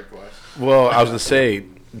out of yard glass. Well, I was gonna say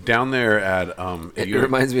down there at It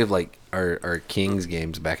reminds me of like our Kings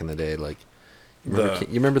games back in the day. Like, The-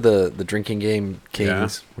 you remember the drinking game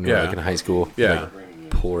Kings when we were Yeah. like in high school? Yeah. Like,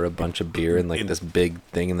 pour a bunch of beer in like this big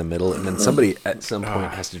thing in the middle, and then somebody at some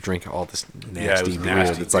point has to drink all this it nasty was beer.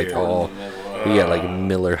 nasty It's like beer. all you got like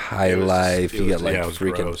Miller High Life, you got like it was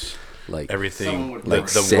freaking gross. like Everything Someone like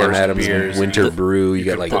the Sam worst Adams beers Winter Brew. You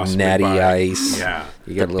got could like possibly Natty buy. Ice. Yeah.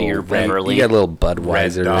 You got a Beer little Beverly. You got a little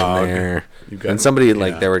Budweiser Dog. in there. You got- And somebody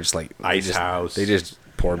like yeah. they were just like they Ice just, House. They just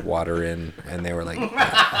poured water in, and they were like,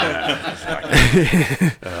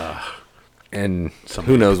 and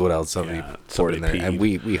who knows what else somebody Yeah, poured in there. somebody And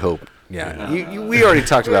peed. we hope. Yeah, we already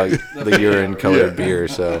talked about the urine colored beer,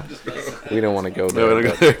 so we don't want to go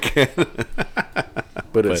there.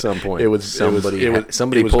 But at some point,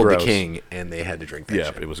 somebody pulled gross. the king, and they had to drink that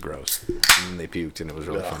Yeah, shit. it was gross. And they puked, and it was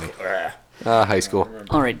really funny. High school.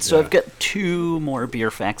 All right, so I've got two more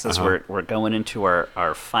beer facts as we're going into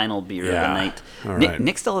our final beer of the Yeah. night. All Nick, right.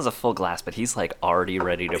 Nick still has a full glass, but he's like already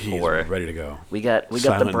ready to He's pour. ready to go. We got the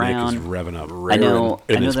Silent brown. Nick is revving up. I know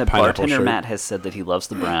in his that pineapple bartender shirt. Matt has said that he loves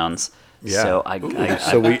the browns. Yeah. So I we I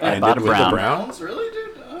ended bought a with the brown. brown. Browns, really, dude?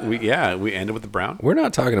 We ended with the brown. We're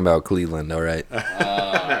not talking about Cleveland, all right?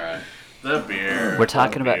 Alright. The beer. We're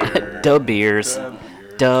talking the about beer. the beers.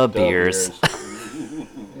 The beers.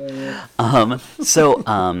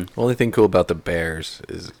 Only thing cool about the Bears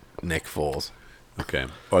is Nick Foles. Okay,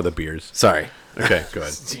 or the beers. Sorry. Okay, go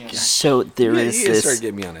ahead. So there is You this start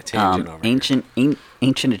getting me on a tangent over here.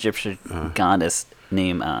 ancient Egyptian goddess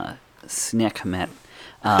named Sekhmet,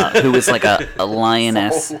 who was like a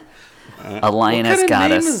lioness, What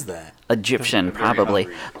goddess. name is that? Egyptian, probably.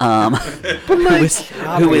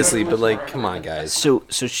 Obviously, but like, come on, guys. So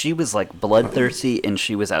she was like bloodthirsty, and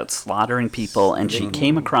she was out slaughtering people, and she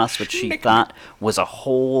came across what she thought was a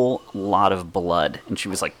whole lot of blood, and she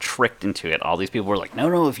was like tricked into it. All these people were like,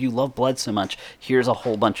 no, if you love blood so much, here's a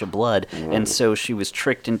whole bunch of blood. And so she was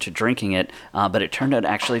tricked into drinking it, but it turned out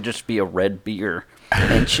actually just to be a red beer.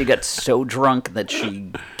 And she got so drunk that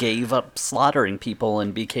she gave up slaughtering people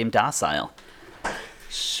and became docile.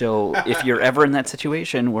 So if you're ever in that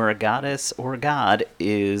situation where a goddess or a god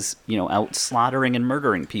is, out slaughtering and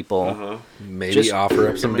murdering people, Maybe just offer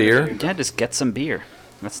up some beer. yeah, just get some beer.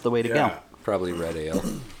 That's the way to go. Probably red ale.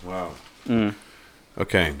 Wow.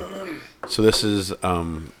 Okay. So this is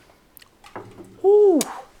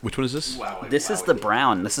which one is this? This is the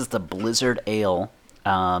brown. This is the Blizzard Ale.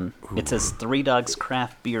 It says Three Dogs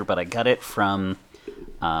Craft Beer, but I got it from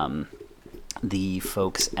the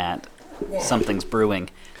folks at Something's Brewing.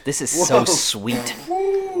 This is so sweet.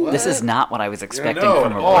 This is not what I was expecting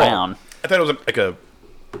from a brown. I thought it was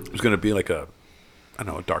it was going to be like a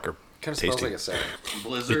darker Kind of tasting. smells like a sour.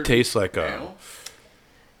 Blizzard. It tastes like a Ale?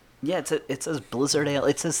 Yeah, it says Blizzard Ale.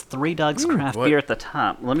 It says Three Dogs Craft what? Beer at the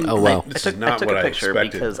top. Let me. Oh, wow. I This took, is not I took what a I picture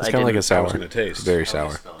expected. because It's I Kind of like didn't. a sour. was gonna taste. Very How do you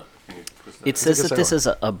sour. spell it? Can you twist that? It says like a that this sour. is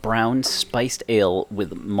a brown spiced ale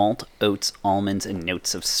with malt, oats, almonds, and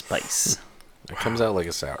notes of spice. It comes out like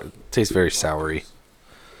a sour. It tastes very soury.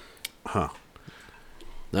 Huh.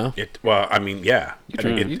 No? Well, I mean, yeah. I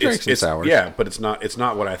mean, you drank some sours. Yeah, but it's not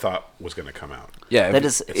what I thought was going to come out. Yeah. That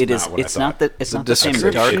is, it is. not what I It's not thought. the. It's not the same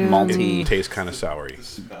description- dark It malty tastes kind of soury.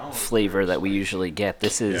 flavor that we usually get.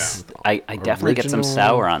 This is. Yeah. I definitely get some Original.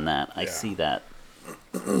 sour on that. I Yeah. see that.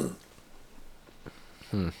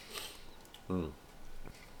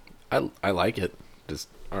 I like it. Just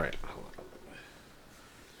all right.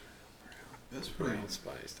 That's pretty.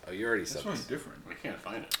 Spiced. Oh, you already said This one's this. different. We can't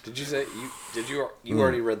find it. Did you say you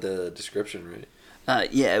already read the description,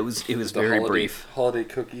 right? Yeah, it was very brief. Holiday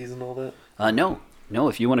cookies and all that. No.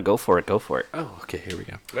 If you want to go for it, go for it. Oh, okay. Here we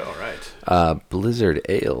go. All right. Blizzard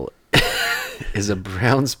Ale is a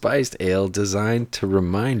brown spiced ale designed to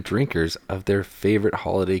remind drinkers of their favorite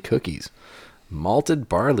holiday cookies. Malted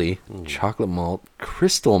barley, chocolate malt,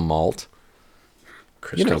 crystal malt.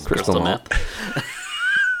 Crystal malt.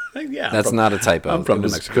 Yeah. That's not a typo. I'm from It New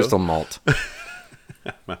was Mexico. crystal malt.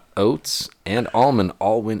 Oats and almond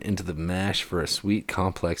all went into the mash for a sweet,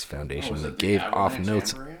 complex foundation was that it the gave off Avalanche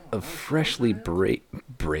notes Amber Ale? of freshly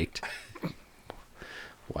braked.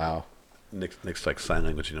 Wow. Nick's like sign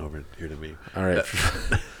language over here to me. All right.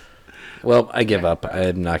 Well, I give up.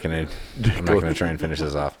 I'm not gonna try and finish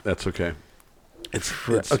this off. That's okay. It's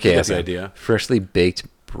Okay, that's that's the idea. Freshly baked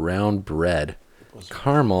brown bread,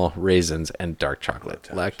 caramel, raisins, and dark chocolate.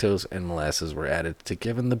 Lactose and molasses were added to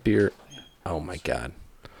give the beer. Oh my god!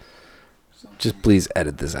 Just please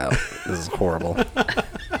edit this out. This is horrible.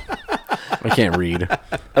 I can't read.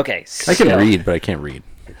 Okay. I can so- read, but I can't read.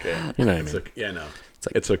 Okay. You know what I It's mean? okay. Yeah, no.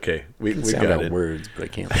 like- It's okay. We Sound got out it. words, but I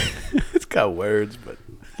can't. It's got words, but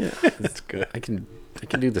Yeah, it's good. I can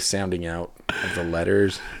do the sounding out of the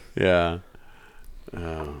letters, Yeah.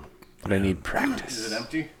 but I need practice. Is it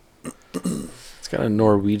empty? It's got a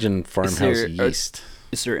Norwegian farmhouse there- yeast.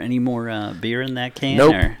 Is there any more beer in that can?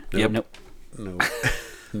 Nope. Or? Yep. Nope. No.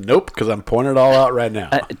 Nope, because I'm pouring it all out right now.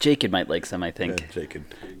 Jacob might like some, I think. Yeah, Jake could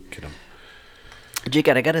get him.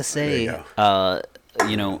 Jacob, I gotta say, There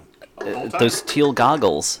those teal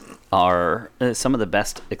goggles are some of the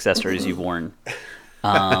best accessories you've worn.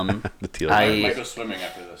 The teal. I might go swimming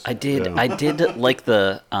after this. I did like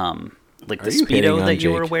the the Are you hitting Speedo on that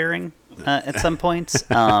you were Jake? wearing at some points,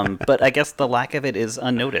 but I guess the lack of it is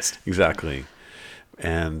unnoticed. Exactly.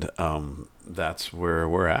 And that's where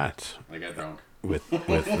we're at I got drunk. with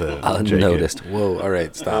the Unnoticed. Whoa! All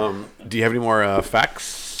right, stop. Do you have any more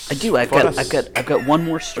facts? I do. I've for got. us? I've got one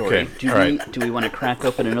more story. Okay, Do all right. do we want to crack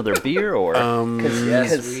open another beer or?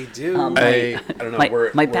 Yes, we do. I don't know. My,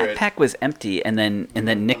 we're my we're at- backpack was empty, and then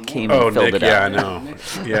Nick came Oh, and filled Nick. it Yeah, I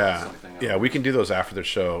up. know. Yeah, we can do those after the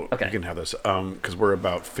show. Okay. We can have those because we're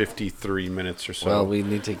about 53 minutes or so. Well, we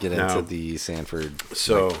need to get Now- into the Sanford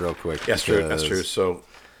so real quick. That's true. That's true. because So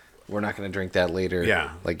We're not going to drink that later.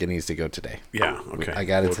 Yeah. Like it needs to go today. yeah, okay. I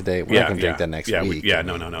got it We'll- today. We're not going to drink that next week. No. We We'll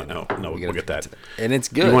gotta get drink that. it today. And it's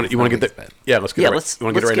good. You want It's to not get like that? it's bad. Yeah, let's get Yeah, it. let's- You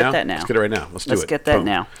want to let's get it get right now? that now. Let's get it right now. Let's do Let's it. get that Boom.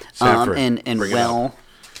 now. Sanford, And bring it up.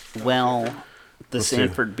 well, the Let's do it.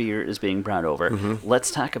 Sanford beer is being brought over. Mm-hmm.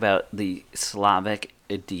 Let's talk about the Slavic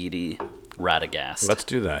deity Radagast. Let's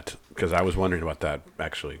do that because I was wondering about that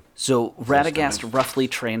actually. So Radagast roughly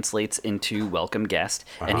translates into welcome guest,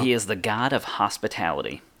 and Uh-huh. he is the god of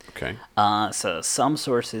hospitality. Okay. So some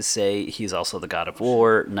sources say he's also the god of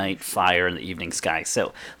war, night, fire, and the evening sky.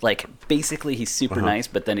 So, like, basically he's super nice,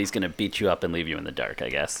 but then he's going to beat you up and leave you in the dark, I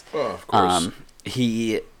guess. Oh, of course.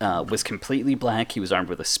 He was completely black. He was armed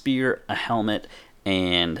with a spear, a helmet,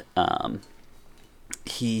 and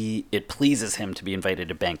it pleases him to be invited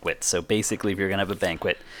to banquets. So basically, if you're going to have a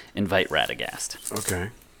banquet, invite Radagast. Okay.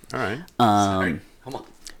 All right. Come on.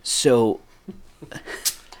 So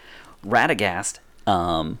Radagast...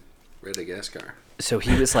 Radagast. So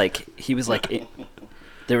he was like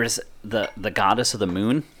there was the goddess of the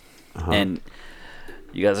moon, and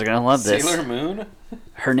you guys are gonna love this. Sailor Moon?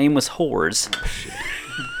 Her name was Hors.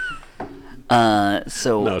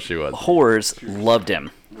 So No, she wasn't. Hors loved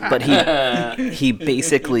him, but he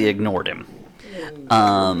basically ignored him.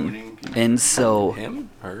 And so Him?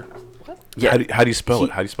 Her? yeah, How do you spell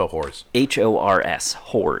it? How do you spell horse? Hors,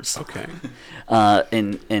 Hors. Okay.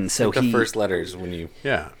 And so The he first letters when you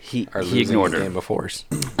Yeah. he are he losing ignored the her. game of force.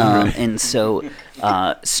 And so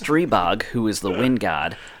Strebog, who is the wind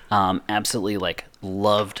god, absolutely like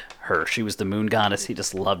loved her. She was the moon goddess. He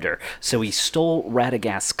just loved her. So he stole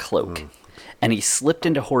Radagast's cloak, and he slipped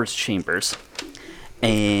into Hord's chambers,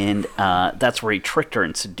 and that's where he tricked her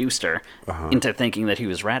and seduced her into thinking that he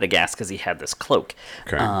was Radagast because he had this cloak.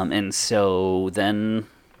 Okay. And so then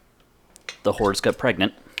the Hordes got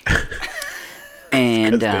pregnant.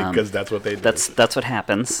 And Because that's what they do. that's what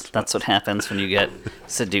happens. That's what happens when you get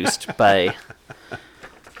seduced by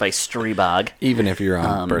Strebog, Even if you're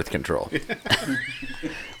on birth control.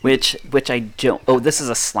 which I don't. Oh, this is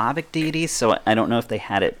a Slavic deity, so I don't know if they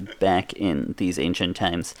had it back in these ancient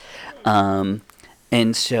times. And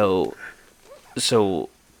so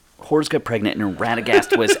Hors got pregnant, and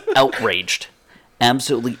Radagast was outraged,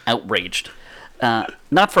 absolutely outraged.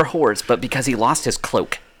 Not for Hors, but because he lost his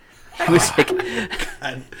cloak. He was like,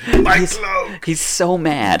 My cloak. he's so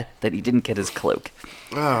mad that he didn't get his cloak.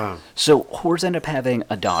 So Hors ended up having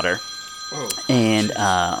a daughter, and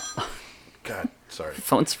God, sorry.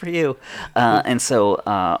 phone's for you. And so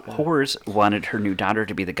Hors wanted her new daughter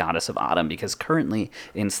to be the goddess of autumn because currently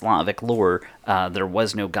in Slavic lore there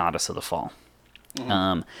was no goddess of the fall.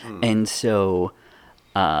 And so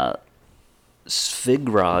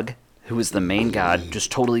Svigrog, who was the main god,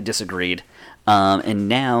 just totally disagreed. And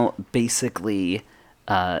now basically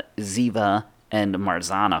Ziva and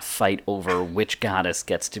Marzana fight over which goddess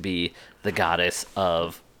gets to be the goddess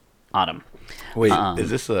of autumn. Wait, Is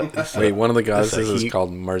this a? one of the goddesses he- is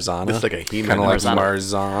called Marzana. It's like a He-Man kind of like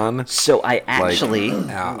Marzana. Marzan. So I actually,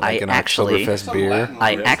 like an actually, Oktoberfest beer.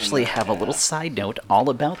 I actually have a little side note all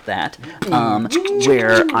about that,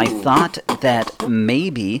 where I thought that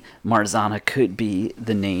maybe Marzana could be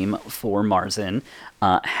the name for Marzin.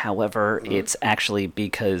 However, it's actually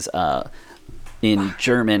because in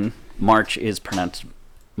German, March is pronounced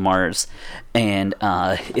Mars, and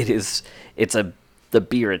the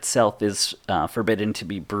beer itself is forbidden to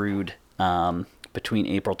be brewed between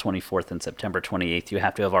April 24th and September 28th. You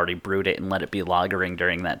have to have already brewed it and let it be lagering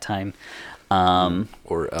during that time.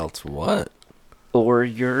 Or else what? Or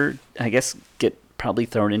you're, I guess, get probably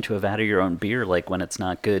thrown into a vat of your own beer, like when it's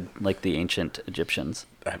not good, like the ancient Egyptians.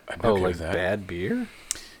 I'm Oh, okay like with that. bad beer?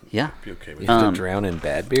 Yeah. Be okay with You that. have to drown in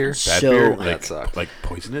bad beer? Bad so- beer, That sucks. like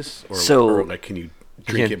poisonous, So- or like can you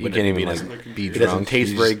drink can't- it? you But can't it even, doesn't- like, be It doesn't drunk.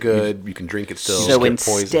 taste You very just- good. You can drink it still. So get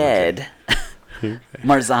poisoned, instead,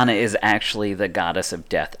 Marzana is actually the goddess of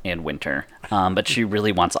death and winter, but she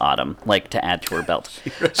really wants autumn, like to add to her belt.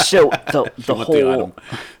 So the whole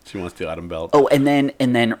She wants the autumn belt. oh, and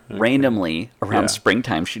then randomly around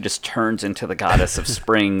springtime, she just turns into the goddess of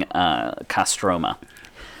spring, Castroma.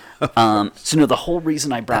 So no, the whole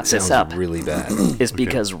reason I brought this Sounds up really bad. is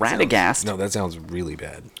because Radagast, No, that sounds really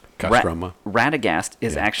bad. Castroma. Radagast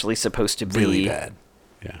is actually supposed to be Really bad.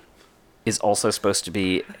 Yeah. is also supposed to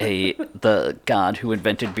be the god who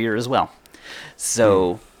invented beer as well.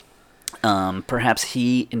 So perhaps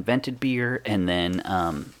he invented beer, and then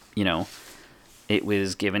it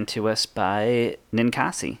was given to us by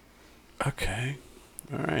Ninkasi. Okay.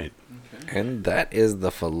 All right. And that is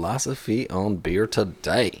the philosophy on beer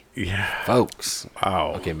today, Yeah. folks.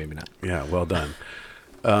 Wow. Okay, maybe not. Yeah. Well done.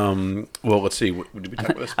 Well, let's see. Did we talk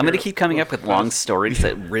about this I'm going to beer? keep coming up with long stories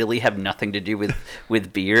that really have nothing to do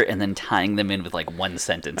with beer, and then tying them in with like one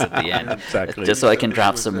sentence at the end, Exactly. just so I can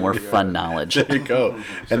drop some more fun knowledge. There you go.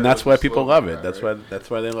 And that's why people love it. That's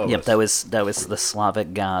why they love Yep, us. that was the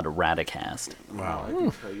Slavic god Radagast.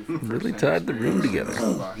 Wow. Really tied the room together.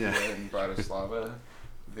 Slovakia and Bratislava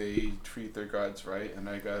they treat their gods right, and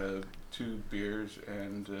I got 2 beers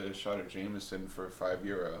and a shot of Jameson for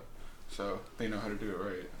 €5. So they know how to do it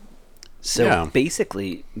right. So Yeah.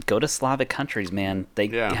 basically, go to Slavic countries, man. They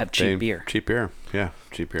have cheap beer. Cheap beer. Yeah,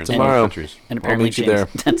 cheap beer in Tomorrow. some countries. And apparently, meet you James,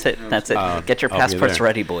 there. that's it. That's it. Get your I'll be passports there.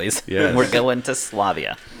 ready, boys. Yes. We're going to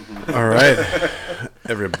Slavia. All right,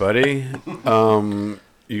 everybody.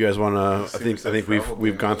 You guys want to? I think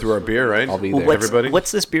we've gone through our beer, right? I'll be Well, there. what's, Everybody?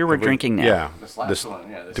 what's this beer we're drinking now? Yeah. This last one,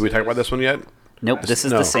 yeah. Did we talk about this one yet? Nope. This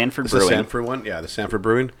is No. the Sanford It's Brewing. the Sanford one. Yeah, the Sanford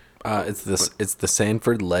Brewing. It's the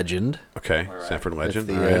Sanford Legend. Okay, Sanford It's Legend.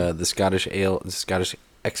 the All right. the Scottish ale, the Scottish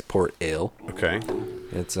export ale. Okay.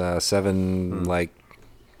 It's 7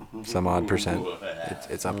 some odd percent.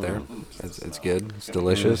 It's up there. It's good. It's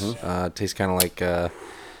delicious. It tastes kind of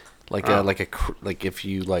like if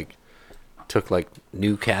you took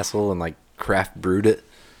Newcastle and craft brewed it.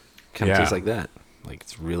 Kind of Yeah. tastes like that.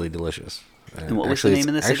 It's really delicious. And what was the name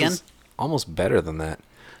of this again? It's almost better than that.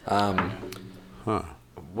 Huh.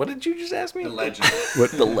 What did you just ask me? The legend.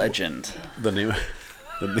 The Legend. The name.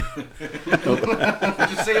 Did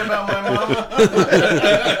you say about my mama?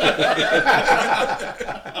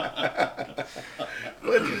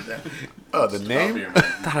 What is that? Oh, the name. Beer, man.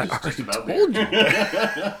 It's just about beer.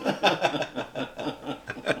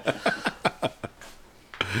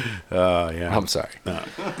 Yeah. I'm sorry.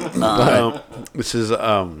 This is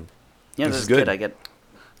Yeah, This this is is good. good. I get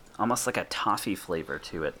almost like a toffee flavor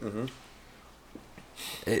to it.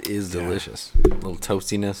 It is delicious. A little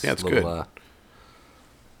toastiness. Yeah, it's little, good.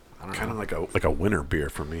 Kind of like a winter beer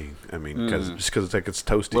for me. I mean, just because it's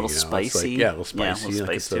toasty, Little It's spicy. yeah, a little Yeah, a spicy. little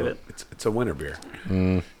like spice to it. It's a winter beer.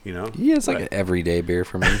 You know. Yeah, it's like But- an everyday beer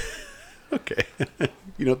for me. Okay.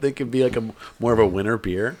 You don't think it'd be more of a winter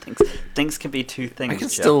beer? Things can be two things. I can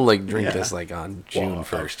Joe. still drink Yeah. this on June Well,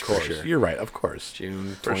 1st of for course. sure. You're right. Of course.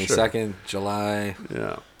 June For sure. 22nd, July,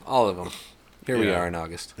 Yeah. all of them. Here we Yeah. are in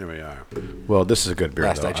August. Here we are. Well, this is a good beer.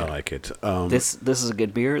 Last Though. I I checked. like it. This is a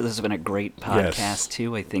good beer. This has been a great podcast Yes.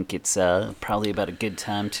 too. I think it's probably about a good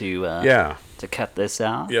time to Yeah. to cut this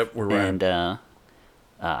out. Yep, we're right. And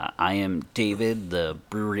I am David, the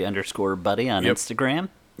brewery _buddy on Yep. Instagram.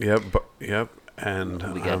 Yep. And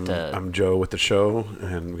We got, I'm Joe with the show,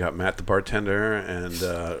 and we got Matt the bartender, and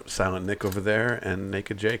Silent Nick over there, and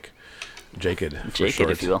Naked Jake. Jaked. for Jaked, short,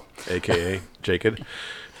 if you will. AKA Jaked.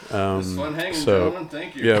 This one hanging, so- gentlemen.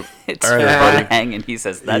 Thank you. Yep. It's All right, everybody. hanging. He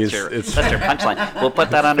says that's He's- your it's- that's your punchline. We'll put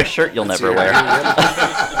that on a shirt you'll never wear.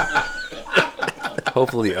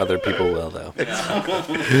 Hopefully other people will, though.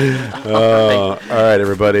 All right,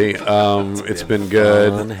 everybody. It's been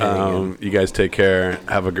good. fun hanging. You guys take care.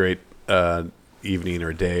 Have a great evening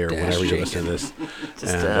or day or Dash whenever you shaking. listen to this.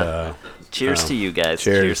 Just, And Cheers to you guys.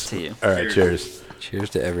 cheers. Cheers to you. All right, cheers. Cheers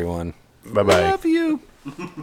to everyone. Bye bye. Love you.